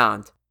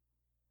around.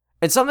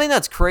 And something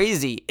that's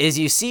crazy is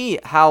you see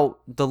how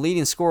the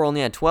leading scorer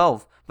only had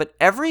 12, but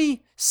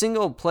every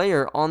single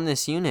player on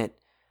this unit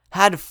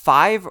had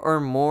 5 or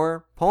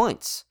more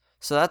points.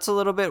 So that's a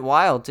little bit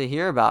wild to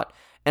hear about.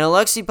 And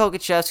Aleksej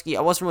Pokusevski,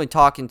 I wasn't really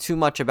talking too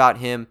much about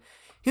him.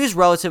 He was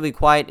relatively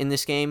quiet in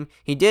this game.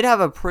 He did have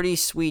a pretty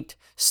sweet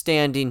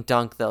standing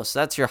dunk, though. So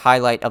that's your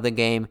highlight of the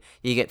game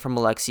you get from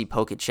Aleksej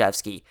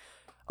Pokusevski.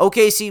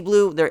 OKC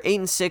Blue, they're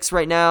 8-6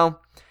 right now.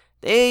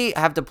 They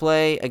have to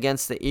play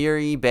against the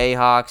Erie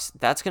Bayhawks.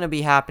 That's going to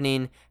be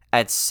happening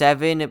at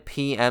 7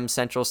 p.m.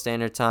 Central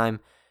Standard Time.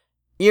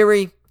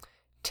 Erie,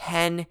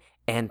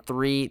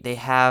 10-3. They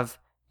have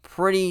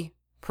pretty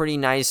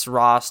nice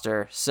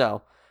roster.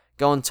 So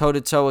going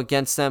toe-to-toe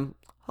against them,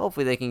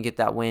 hopefully they can get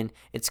that win.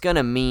 It's going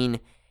to mean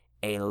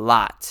a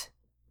lot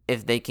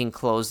if they can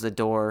close the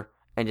door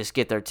and just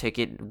get their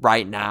ticket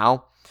right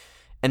now.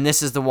 And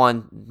this is the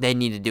one they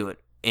need to do it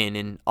in,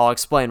 and I'll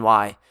explain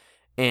why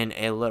in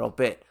a little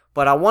bit.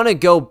 But I want to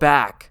go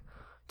back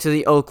to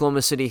the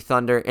Oklahoma City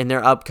Thunder in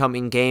their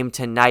upcoming game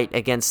tonight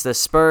against the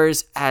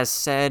Spurs, as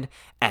said,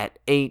 at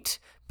 8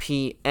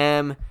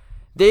 p.m.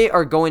 They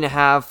are going to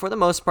have, for the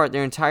most part,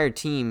 their entire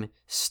team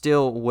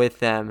still with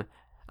them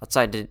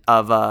outside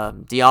of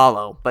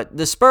Diallo. But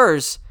the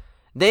Spurs,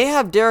 they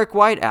have Derek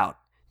White out.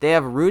 They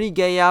have Rudy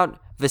Gay out,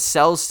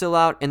 Vassell's still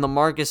out, and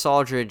LaMarcus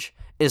Aldridge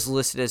is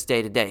listed as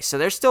day-to-day. So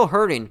they're still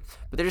hurting,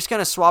 but they're just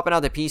kind of swapping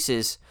out the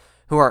pieces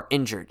who are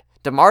injured.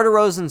 DeMar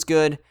DeRozan's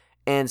good,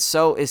 and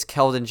so is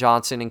Keldon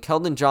Johnson. And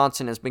Keldon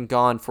Johnson has been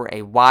gone for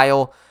a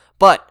while,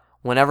 but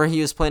whenever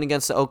he was playing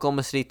against the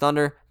Oklahoma City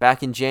Thunder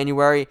back in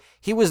January,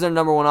 he was their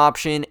number one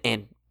option,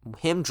 and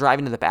him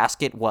driving to the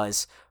basket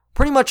was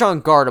pretty much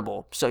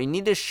unguardable. So you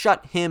need to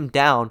shut him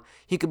down.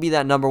 He could be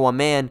that number one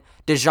man.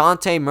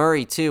 DeJounte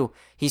Murray, too.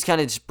 He's kind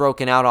of just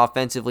broken out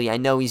offensively. I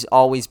know he's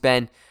always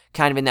been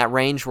kind of in that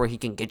range where he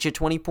can get you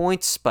 20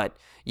 points, but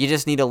you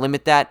just need to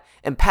limit that.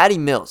 And Patty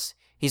Mills,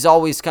 he's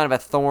always kind of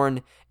a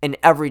thorn in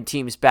every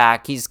team's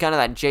back. He's kind of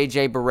that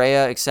JJ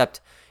Barea, except,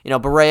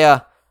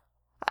 Barea,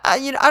 I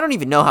don't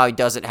even know how he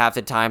does it half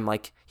the time.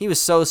 Like, he was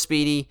so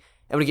speedy,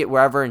 able to get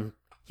wherever, and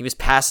he was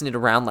passing it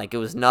around like it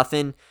was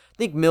nothing. I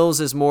think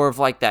Mills is more of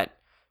like that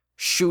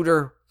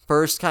shooter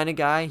first kind of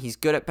guy. He's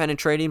good at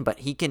penetrating, but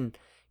he can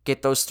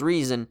get those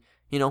threes, and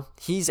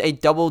he's a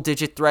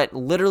double-digit threat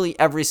literally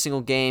every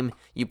single game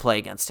you play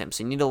against him.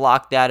 So you need to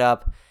lock that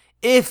up.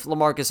 If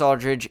LaMarcus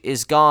Aldridge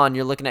is gone,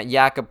 you're looking at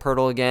Jakob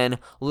Poeltl again,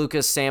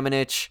 Lucas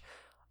Samanic.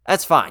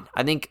 That's fine.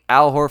 I think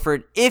Al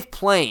Horford, if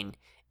playing,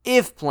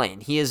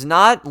 he is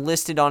not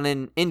listed on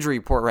an injury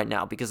report right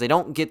now because they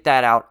don't get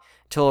that out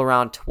till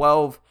around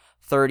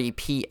 12:30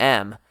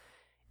 p.m.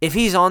 If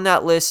he's on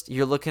that list,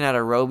 you're looking at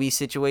a Roby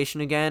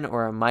situation again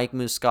or a Mike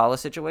Muscala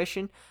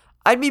situation.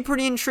 I'd be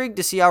pretty intrigued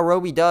to see how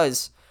Roby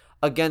does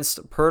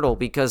against Poeltl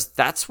because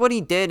that's what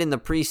he did in the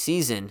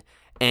preseason,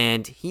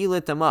 and he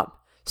lit them up.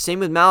 Same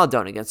with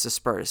Maledon against the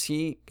Spurs.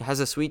 He has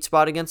a sweet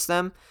spot against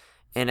them,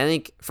 and I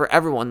think for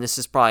everyone, this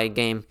is probably a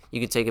game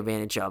you could take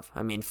advantage of.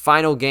 I mean,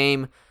 final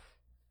game,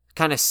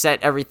 kind of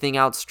set everything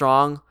out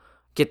strong,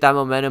 get that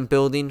momentum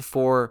building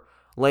for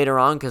later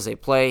on because they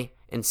play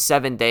in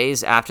 7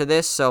 days after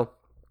this, so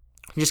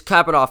just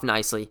cap it off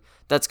nicely.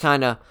 That's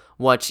kind of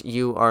what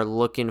you are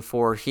looking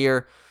for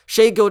here.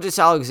 Shai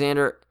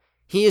Gilgeous-Alexander,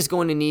 he is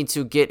going to need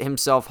to get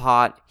himself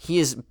hot. He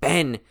has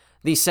been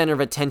the center of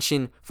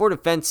attention for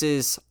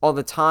defenses all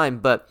the time,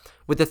 but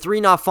with the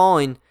three not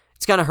falling,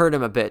 it's going to hurt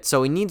him a bit.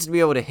 So he needs to be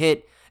able to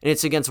hit, and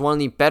it's against one of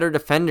the better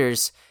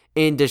defenders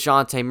in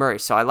DeJounte Murray.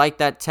 So I like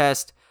that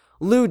test.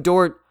 Lou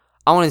Dort,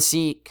 I want to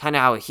see kind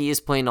of how he is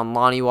playing on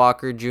Lonnie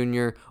Walker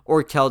Jr.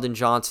 or Keldon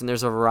Johnson.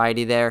 There's a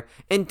variety there.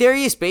 And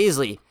Darius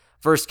Bazley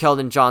versus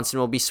Keldon Johnson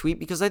will be sweet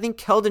because I think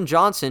Keldon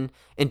Johnson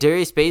and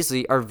Darius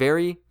Bazley are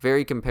very,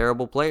 very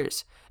comparable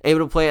players. Able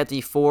to play at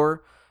the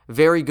 4,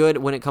 very good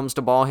when it comes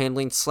to ball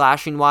handling.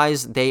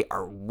 Slashing-wise, they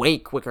are way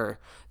quicker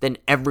than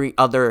every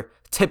other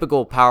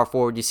typical power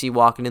forward you see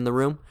walking in the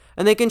room.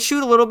 And they can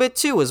shoot a little bit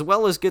too, as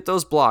well as get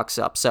those blocks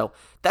up. So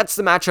that's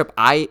the matchup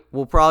I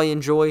will probably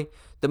enjoy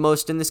the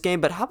most in this game.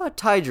 But how about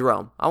Ty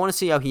Jerome? I want to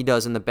see how he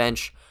does in the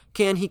bench.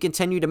 Can he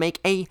continue to make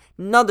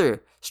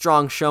another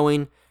strong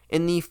showing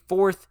in the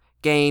 4th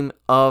game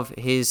of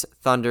his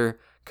Thunder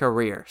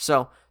career?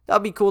 So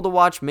that'll be cool to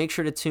watch. Make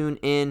sure to tune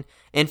in.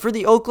 And for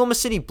the Oklahoma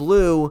City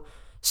Blue,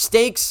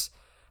 stakes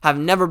have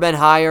never been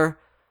higher.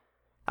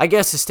 I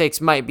guess the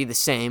stakes might be the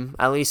same,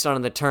 at least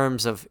on the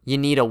terms of you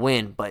need a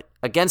win. But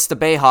against the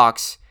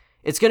Bayhawks,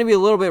 it's going to be a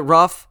little bit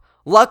rough.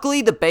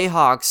 Luckily, the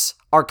Bayhawks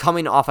are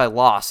coming off a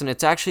loss, and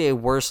it's actually a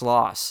worse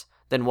loss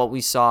than what we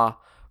saw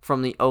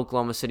from the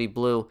Oklahoma City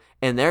Blue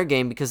in their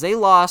game because they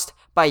lost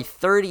by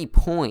 30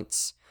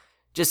 points.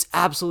 Just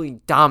absolutely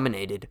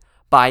dominated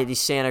by the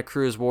Santa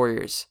Cruz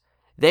Warriors.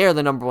 They are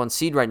the number 1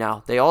 seed right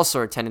now. They also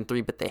are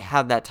 10-3, but they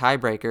have that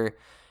tiebreaker.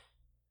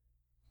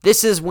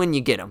 This is when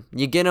you get them.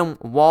 You get them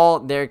while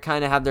they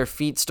kind of have their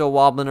feet still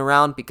wobbling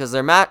around because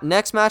their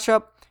next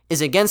matchup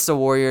is against the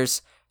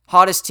Warriors,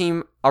 hottest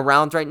team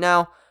around right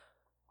now.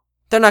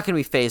 They're not going to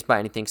be fazed by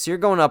anything. So you're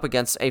going up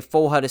against a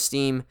full head of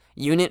steam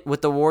unit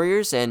with the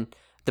Warriors, and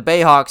the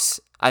Bayhawks,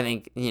 I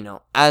think,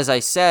 as I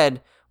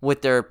said,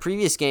 with their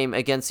previous game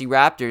against the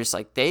Raptors,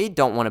 like they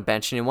don't want to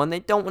bench anyone.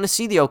 They don't want to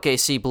see the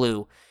OKC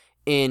Blue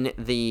in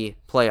the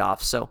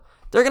playoffs. So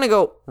they're going to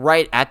go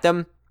right at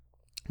them.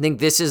 I think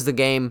this is the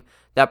game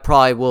that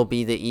probably will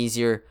be the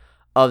easier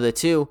of the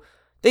two.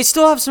 They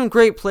still have some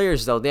great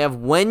players, though. They have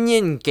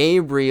Wenyen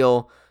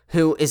Gabriel,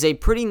 who is a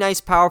pretty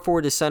nice power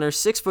forward to center,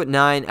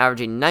 6'9",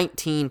 averaging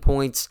 19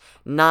 points,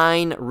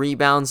 9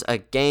 rebounds a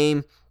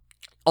game.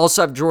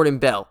 Also have Jordan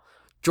Bell.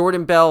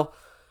 Jordan Bell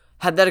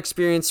had that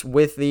experience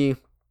with the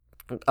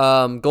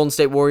Golden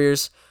State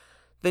Warriors.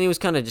 Then he was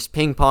kind of just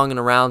ping-ponging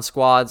around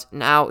squads.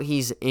 Now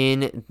he's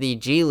in the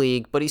G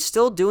League, but he's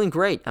still doing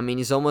great. I mean,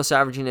 he's almost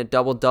averaging a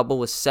double-double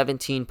with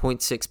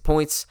 17.6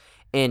 points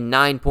and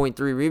 9.3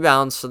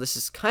 rebounds. So this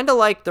is kind of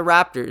like the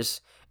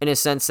Raptors in a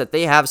sense that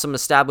they have some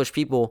established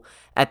people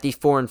at the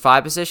 4 and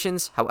 5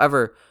 positions.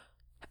 However,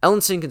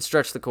 Ellenson can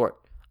stretch the court.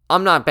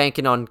 I'm not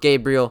banking on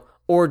Gabriel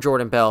or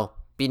Jordan Bell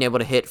being able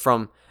to hit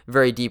from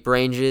very deep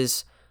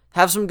ranges.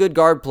 Have some good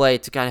guard play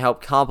to kind of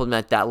help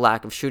complement that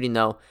lack of shooting,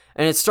 though.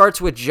 And it starts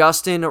with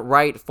Justin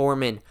Wright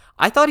Foreman.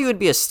 I thought he would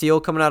be a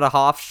steal coming out of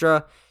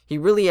Hofstra. He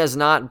really has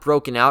not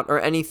broken out or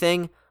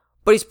anything,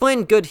 but he's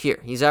playing good here.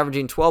 He's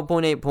averaging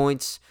 12.8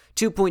 points,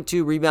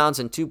 2.2 rebounds,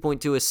 and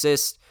 2.2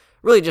 assists.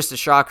 Really just a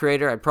shot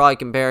creator. I'd probably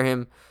compare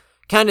him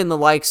kind of in the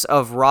likes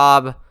of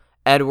Rob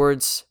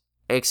Edwards,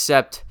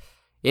 except,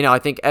 I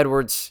think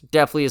Edwards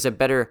definitely is a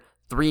better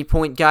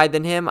three-point guy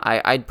than him.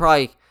 I'd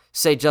probably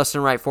say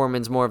Justin Wright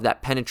Foreman's more of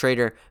that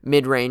penetrator,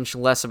 mid-range,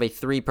 less of a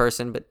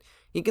three-person, but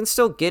he can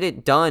still get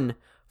it done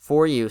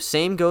for you.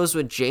 Same goes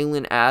with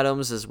Jalen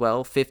Adams as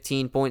well,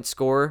 15-point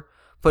scorer,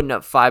 putting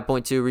up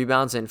 5.2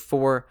 rebounds and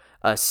 4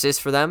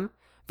 assists for them.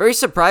 Very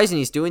surprising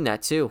he's doing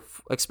that too,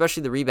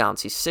 especially the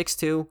rebounds. He's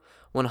 6'2",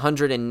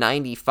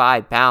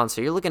 195 pounds.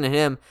 So you're looking at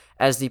him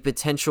as the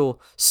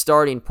potential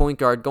starting point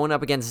guard going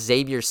up against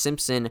Xavier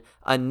Simpson,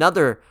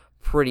 another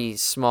pretty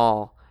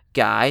small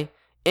guy.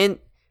 And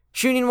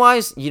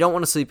shooting-wise, you don't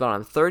want to sleep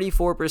on him.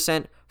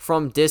 34%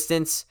 from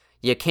distance.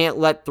 You can't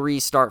let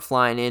threes start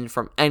flying in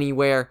from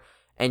anywhere.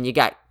 And you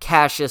got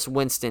Cassius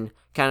Winston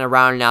kind of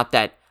rounding out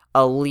that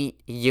elite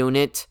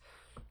unit.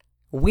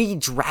 we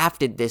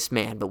drafted this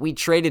man, but we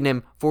traded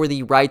him for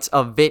the rights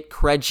of Vit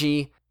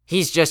Krejci.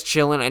 He's just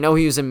chilling. I know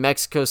he was in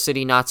Mexico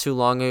City not too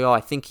long ago.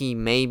 I think he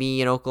may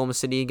be in Oklahoma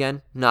City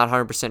again. Not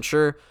 100%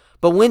 sure.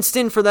 But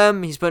Winston for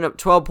them, he's putting up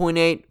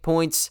 12.8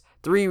 points,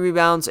 3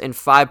 rebounds, and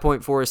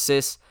 5.4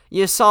 assists.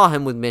 You saw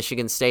him with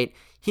Michigan State.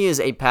 He is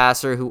a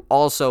passer who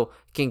also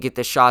can get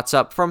the shots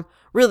up from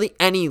really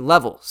any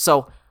level.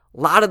 So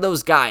a lot of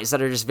those guys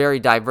that are just very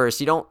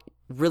diverse, you don't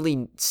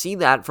really see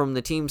that from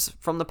the teams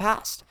from the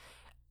past.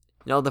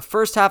 The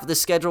first half of the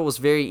schedule was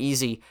very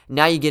easy.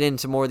 Now you get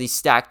into more of these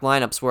stacked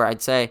lineups where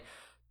I'd say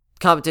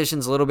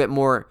competition's a little bit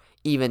more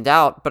evened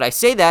out. But I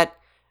say that,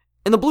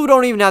 and the Blue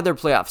don't even have their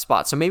playoff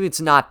spot, so maybe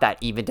it's not that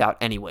evened out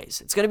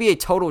anyways. It's going to be a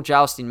total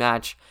jousting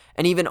match,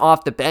 and even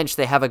off the bench,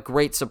 they have a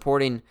great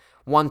supporting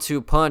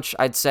 1-2 punch,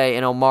 I'd say,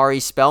 in Omari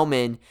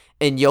Spellman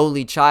and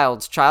Yoli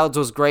Childs. Childs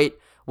was great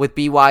with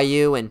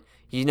BYU,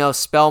 and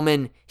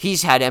Spellman,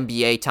 he's had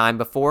NBA time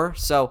before,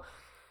 so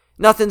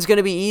nothing's going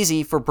to be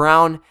easy for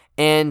Brown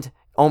and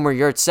Omer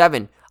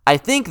Yurtseven. I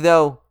think,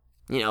 though,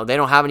 they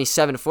don't have any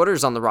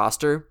 7-footers on the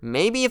roster.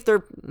 Maybe if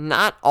they're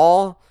not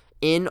all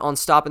in on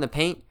stopping the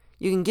paint,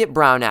 you can get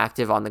Brown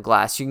active on the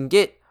glass. You can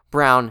get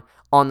Brown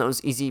on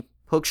those easy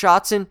hook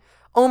shots. And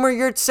Omer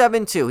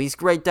Yurtseven, too. He's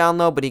great down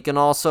low, but he can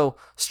also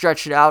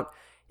stretch it out.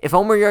 If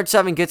Omer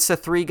Yurtseven gets the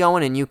 3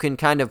 going and you can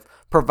kind of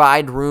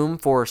provide room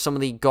for some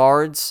of the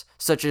guards,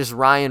 such as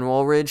Ryan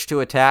Woolridge, to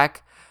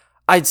attack,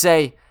 I'd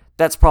say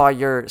that's probably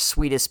your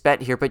sweetest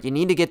bet here, but you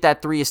need to get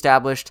that 3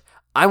 established.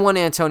 I want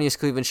Antonius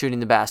Cleveland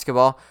shooting the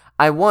basketball.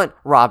 I want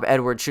Rob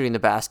Edwards shooting the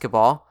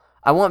basketball.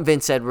 I want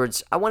Vince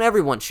Edwards. I want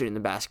everyone shooting the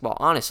basketball,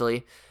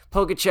 honestly.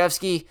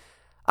 Pokachevsky,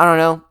 I don't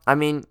know. I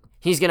mean,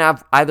 he's going to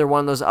have either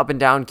one of those up and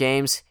down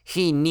games.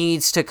 He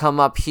needs to come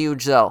up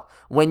huge, though.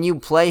 When you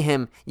play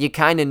him, you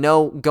kind of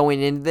know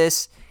going into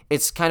this,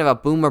 it's kind of a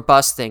boom or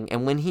bust thing.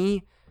 And when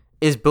he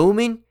is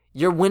booming,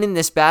 you're winning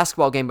this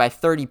basketball game by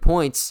 30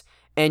 points.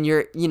 And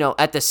you're,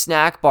 at the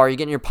snack bar, you're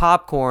getting your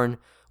popcorn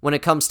when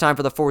it comes time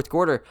for the fourth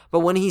quarter. But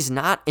when he's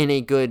not in a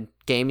good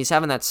game, he's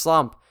having that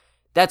slump,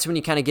 that's when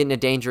you kind of get into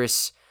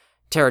dangerous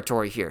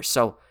territory here.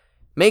 So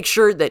make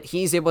sure that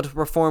he's able to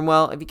perform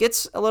well. If he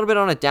gets a little bit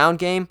on a down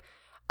game,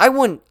 I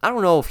don't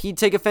know if he'd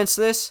take offense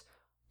to this,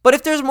 but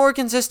if there's more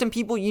consistent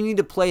people, you need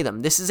to play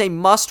them. This is a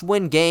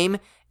must-win game,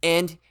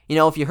 and,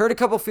 if you hurt a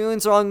couple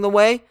feelings along the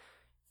way,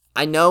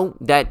 I know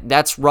that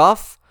that's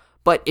rough,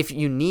 but if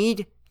you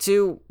need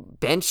to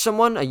bench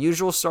someone, a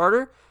usual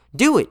starter,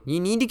 do it. You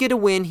need to get a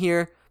win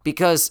here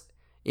because,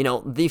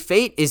 the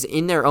fate is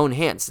in their own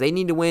hands. They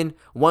need to win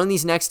one of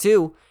these next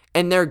 2,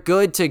 and they're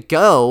good to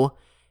go.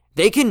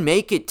 They can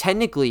make it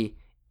technically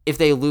if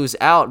they lose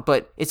out,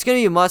 but it's going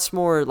to be a much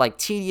more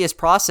tedious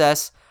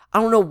process. I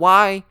don't know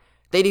why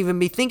they'd even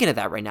be thinking of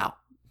that right now.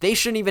 They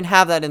shouldn't even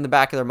have that in the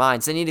back of their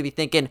minds. They need to be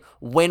thinking,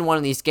 win one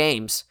of these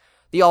games.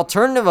 The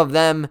alternative of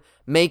them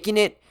making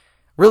it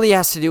really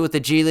has to do with the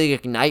G League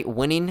Ignite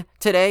winning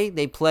today.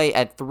 They play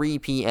at 3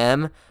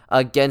 p.m.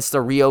 against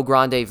the Rio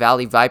Grande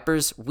Valley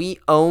Vipers. We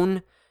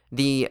own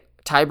the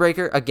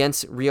tiebreaker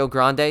against Rio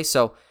Grande,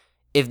 so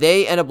if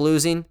they end up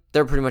losing,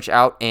 they're pretty much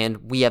out,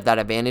 and we have that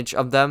advantage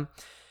of them.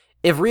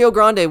 If Rio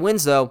Grande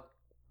wins, though,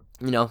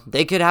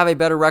 they could have a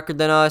better record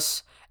than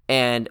us,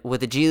 and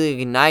with the G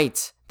League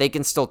Ignite, they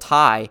can still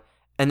tie,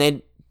 and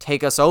then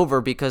take us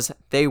over because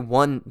they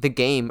won the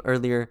game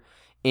earlier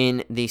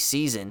in the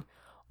season.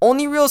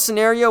 Only real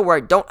scenario where I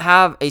don't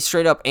have a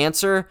straight-up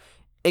answer,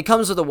 it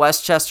comes with the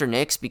Westchester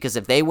Knicks, because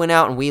if they win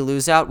out and we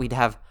lose out, we'd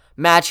have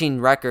matching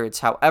records.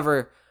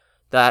 However,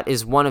 that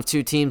is one of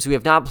 2 teams we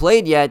have not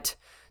played yet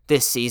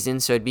this season,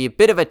 so it'd be a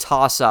bit of a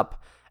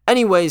toss-up.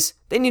 Anyways,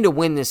 they need to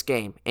win this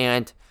game,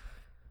 and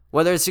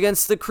whether it's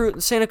against the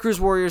Santa Cruz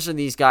Warriors or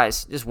these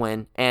guys, just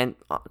win, and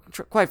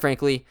quite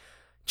frankly,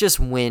 just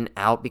win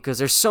out, because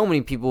there's so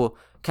many people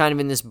kind of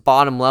in this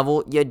bottom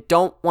level. You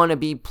don't want to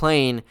be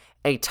playing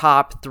a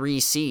top 3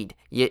 seed.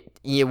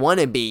 You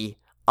want to be,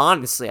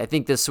 honestly, I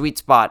think the sweet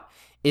spot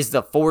is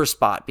the 4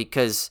 spot,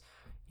 because,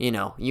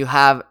 you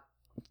have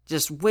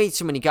just way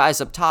too many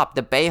guys up top.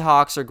 The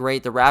Bayhawks are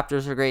great, the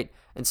Raptors are great,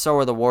 and so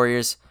are the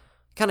Warriors.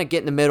 Kind of get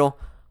in the middle.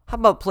 How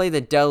about play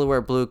the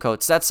Delaware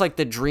Bluecoats? That's like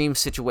the dream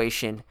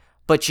situation,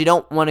 but you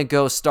don't want to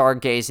go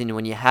stargazing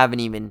when you haven't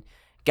even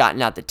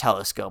gotten out the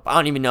telescope. I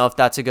don't even know if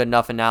that's a good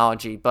enough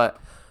analogy, but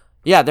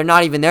yeah, they're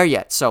not even there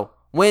yet. So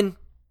win,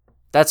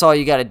 that's all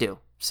you got to do.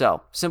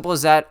 So simple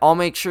as that. I'll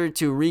make sure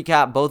to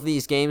recap both of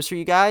these games for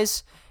you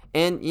guys.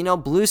 And,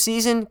 Blue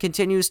season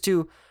continues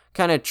to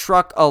kind of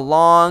truck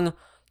along.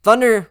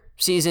 Thunder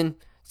season,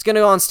 it's going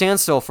to go on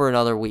standstill for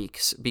another week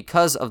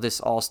because of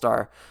this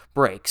All-Star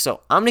break.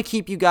 So I'm going to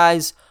keep you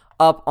guys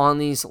up on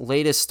these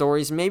latest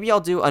stories. Maybe I'll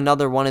do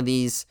another one of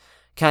these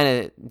kind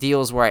of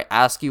deals where I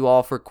ask you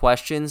all for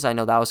questions. I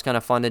know that was kind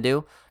of fun to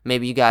do.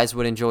 Maybe you guys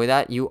would enjoy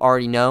that. You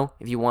already know,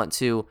 if you want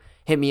to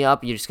hit me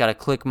up, you just got to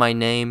click my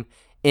name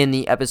in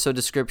the episode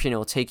description. It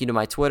will take you to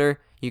my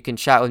Twitter. You can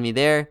chat with me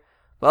there.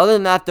 But other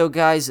than that, though,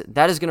 guys,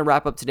 that is going to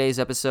wrap up today's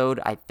episode.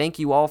 I thank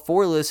you all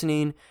for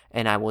listening,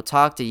 and I will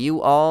talk to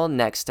you all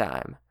next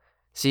time.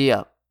 See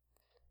ya.